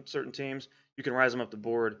from certain teams, you can rise him up the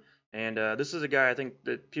board. And this is a guy I think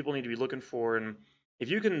that people need to be looking for. And if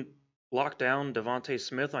you can lock down Devontae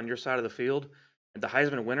Smith on your side of the field, the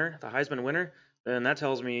Heisman winner, then that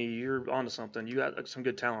tells me you're onto something. You got some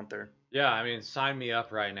good talent there. Yeah, I mean, sign me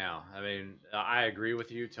up right now. I mean, I agree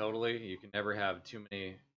with you totally. You can never have too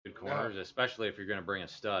many good corners, especially if you're going to bring a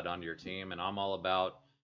stud onto your team. And I'm all about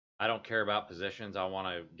I don't care about positions. I want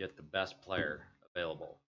to get the best player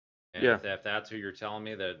available. And Yeah. if that's who you're telling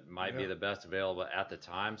me that might be Yeah. the best available at the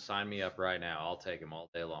time, sign me up right now. I'll take him all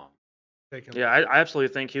day long. Take him. Yeah, I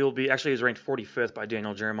absolutely think he'll be. Actually, he's ranked 45th by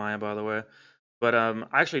Daniel Jeremiah, by the way. But I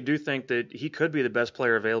actually do think that he could be the best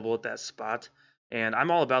player available at that spot, and I'm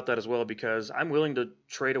all about that as well because I'm willing to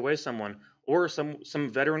trade away someone or some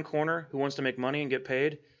veteran corner who wants to make money and get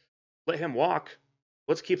paid. Let him walk.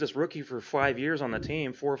 Let's keep this rookie for 5 years on the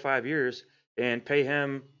team, 4 or 5 years, and pay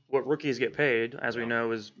him what rookies get paid, as we Yeah.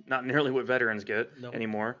 know is not nearly what veterans get No.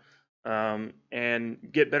 anymore,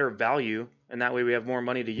 and get better value, and that way we have more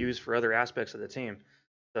money to use for other aspects of the team.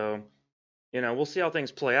 So, we'll see how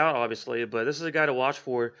things play out, obviously, but this is a guy to watch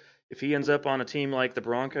for. If he ends up on a team like the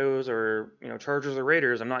Broncos or Chargers or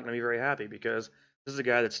Raiders, I'm not going to be very happy because this is a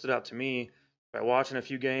guy that stood out to me by watching a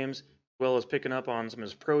few games, as well as picking up on some of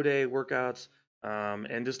his pro day workouts,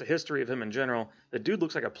 and just the history of him in general. The dude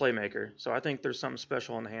looks like a playmaker, so I think there's something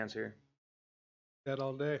special in the hands here. That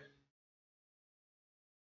all day.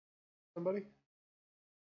 Somebody?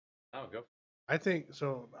 Oh, go. I think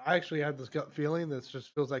so. I actually have this gut feeling that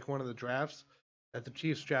just feels like one of the drafts that the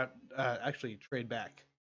Chiefs draft actually trade back,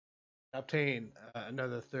 obtain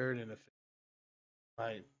another third and a fifth.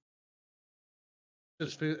 Like,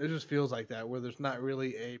 it just feels like that, where there's not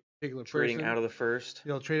really a particular Trading person. out of the first.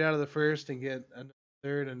 You'll trade out of the first and get another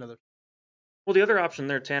third, another. Well, the other option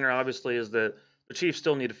there, Tanner, obviously, is that the Chiefs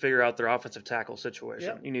still need to figure out their offensive tackle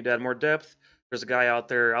situation. Yep. You need to add more depth. There's a guy out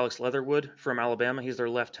there, Alex Leatherwood from Alabama. He's their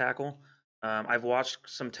left tackle. I've watched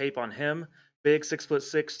some tape on him. Big,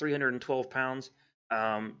 6'6", 312 pounds.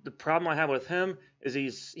 The problem I have with him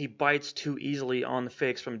is he bites too easily on the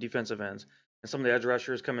fakes from defensive ends, and some of the edge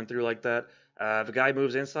rushers coming through like that. If a guy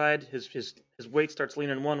moves inside, his weight starts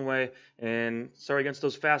leaning one way, and sorry against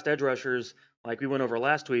those fast edge rushers, like we went over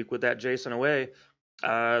last week with that Jason Away,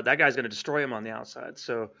 that guy's going to destroy him on the outside.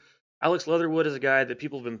 So Alex Leatherwood is a guy that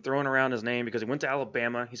people have been throwing around his name because he went to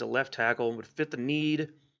Alabama. He's a left tackle, would fit the need.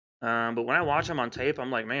 But when I watch him on tape,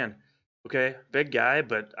 I'm like, man, okay, big guy,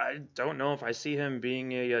 but I don't know if I see him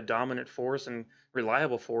being a dominant force and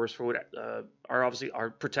reliable force for what our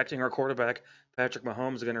protecting our quarterback, Patrick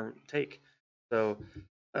Mahomes, is going to take. So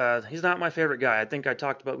he's not my favorite guy. I think I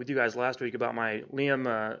talked about with you guys last week about my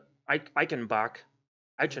Liam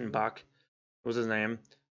Eichenbach was his name.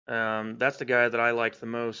 That's the guy that I liked the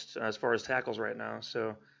most as far as tackles right now.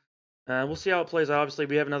 So we'll see how it plays out. Obviously,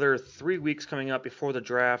 we have another 3 weeks coming up before the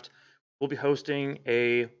draft. We'll be hosting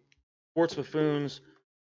a Sports Buffoons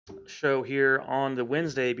show here on the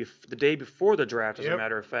Wednesday, the day before the draft, as a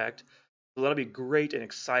matter of fact. So that'll be great and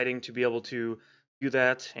exciting to be able to do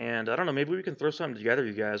that. And I don't know, maybe we can throw something together,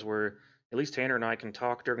 you guys, where at least Tanner and I can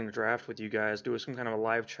talk during the draft with you guys, do some kind of a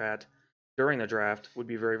live chat during the draft. Would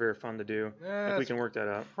be very, very fun to do. If we can work that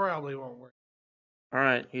out. Probably won't work. All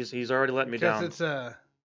right, he's already letting me down. Because it's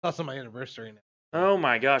also my anniversary now. Oh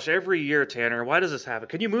my gosh, every year, Tanner. Why does this happen?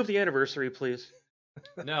 Can you move the anniversary, please?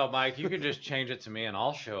 No, Mike, you can just change it to me and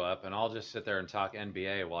I'll show up and I'll just sit there and talk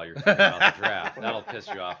NBA while you're talking about the draft. That'll piss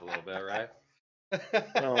you off a little bit, right?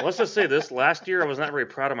 Well, let's just say this. Last year, I was not very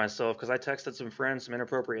proud of myself because I texted some friends some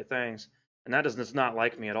inappropriate things. And that does not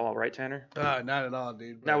like me at all, right, Tanner? Not at all,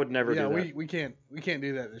 dude. I would never do that. we can't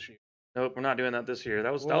do that this year. Nope, we're not doing that this year.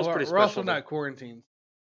 That was Well, pretty we're special. also not quarantined.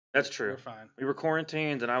 That's true. We're fine. We were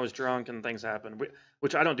quarantined and I was drunk and things happened,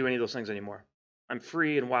 which I don't do any of those things anymore. I'm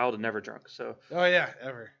free and wild and never drunk. So. Oh yeah,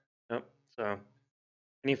 ever. Yep. So,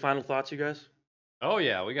 any final thoughts, you guys? Oh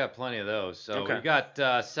yeah, we got plenty of those. So we got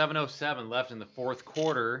 7:07 left in the fourth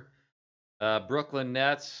quarter. Brooklyn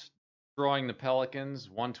Nets destroying the Pelicans,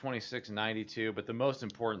 126-92. But the most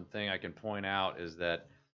important thing I can point out is that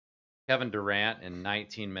Kevin Durant in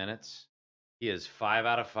 19 minutes, he is 5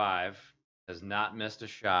 out of 5, has not missed a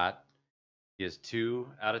shot. He is 2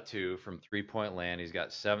 out of 2 from three-point land. He's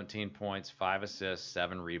got 17 points, 5 assists,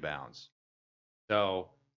 7 rebounds. So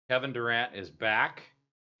Kevin Durant is back.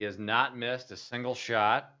 He has not missed a single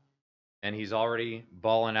shot, and he's already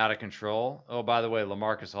balling out of control. Oh, by the way,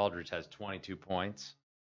 LaMarcus Aldridge has 22 points.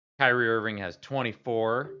 Kyrie Irving has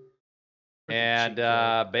 24.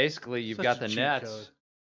 And basically, you've got the Nets.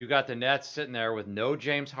 You got the Nets sitting there with no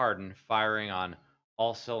James Harden firing on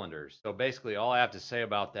all cylinders. So basically, all I have to say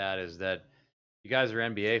about that is that you guys are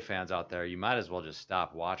NBA fans out there. You might as well just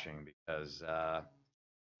stop watching because the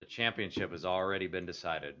championship has already been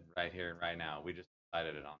decided right here and right now. We just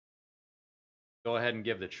decided it on. Go ahead and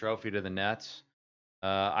give the trophy to the Nets.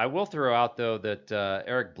 I will throw out, though, that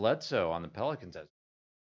Eric Bledsoe on the Pelicans has.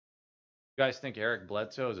 You guys think Eric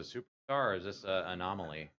Bledsoe is a superstar, or is this an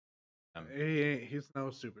anomaly? He's no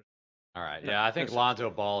super. All right. Yeah, I think Lonzo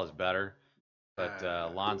Ball is better. But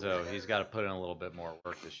Lonzo, he's got to put in a little bit more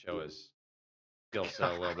work to show his skill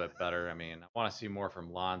set a little bit better. I mean, I want to see more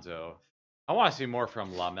from Lonzo. I want to see more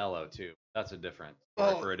from LaMelo too. That's a different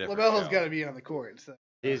story for a different LaMelo's show. got to be on the court. So.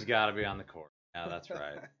 He's got to be on the court. Yeah, that's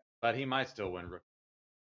right. But he might still win.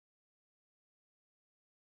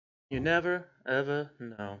 You never, ever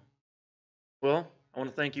know. Well, I want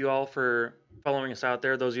to thank you all for following us out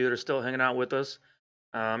there, those of you that are still hanging out with us.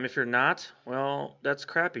 If you're not, well, that's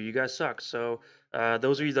crappy. You guys suck. So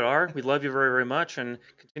those of you that are, we love you very, very much, and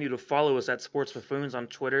continue to follow us at Sports Buffoons on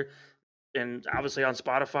Twitter, and obviously on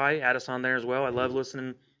Spotify. Add us on there as well. I love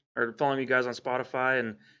listening or following you guys on Spotify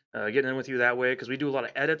and getting in with you that way, because we do a lot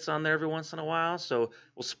of edits on there every once in a while. So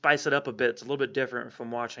we'll spice it up a bit. It's a little bit different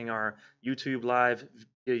from watching our YouTube live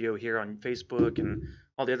video here on Facebook and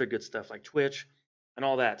all the other good stuff like Twitch and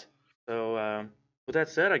all that. So with that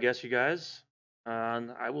said, I guess you guys,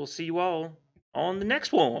 I will see you all on the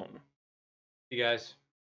next one. You guys.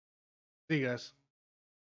 See you guys.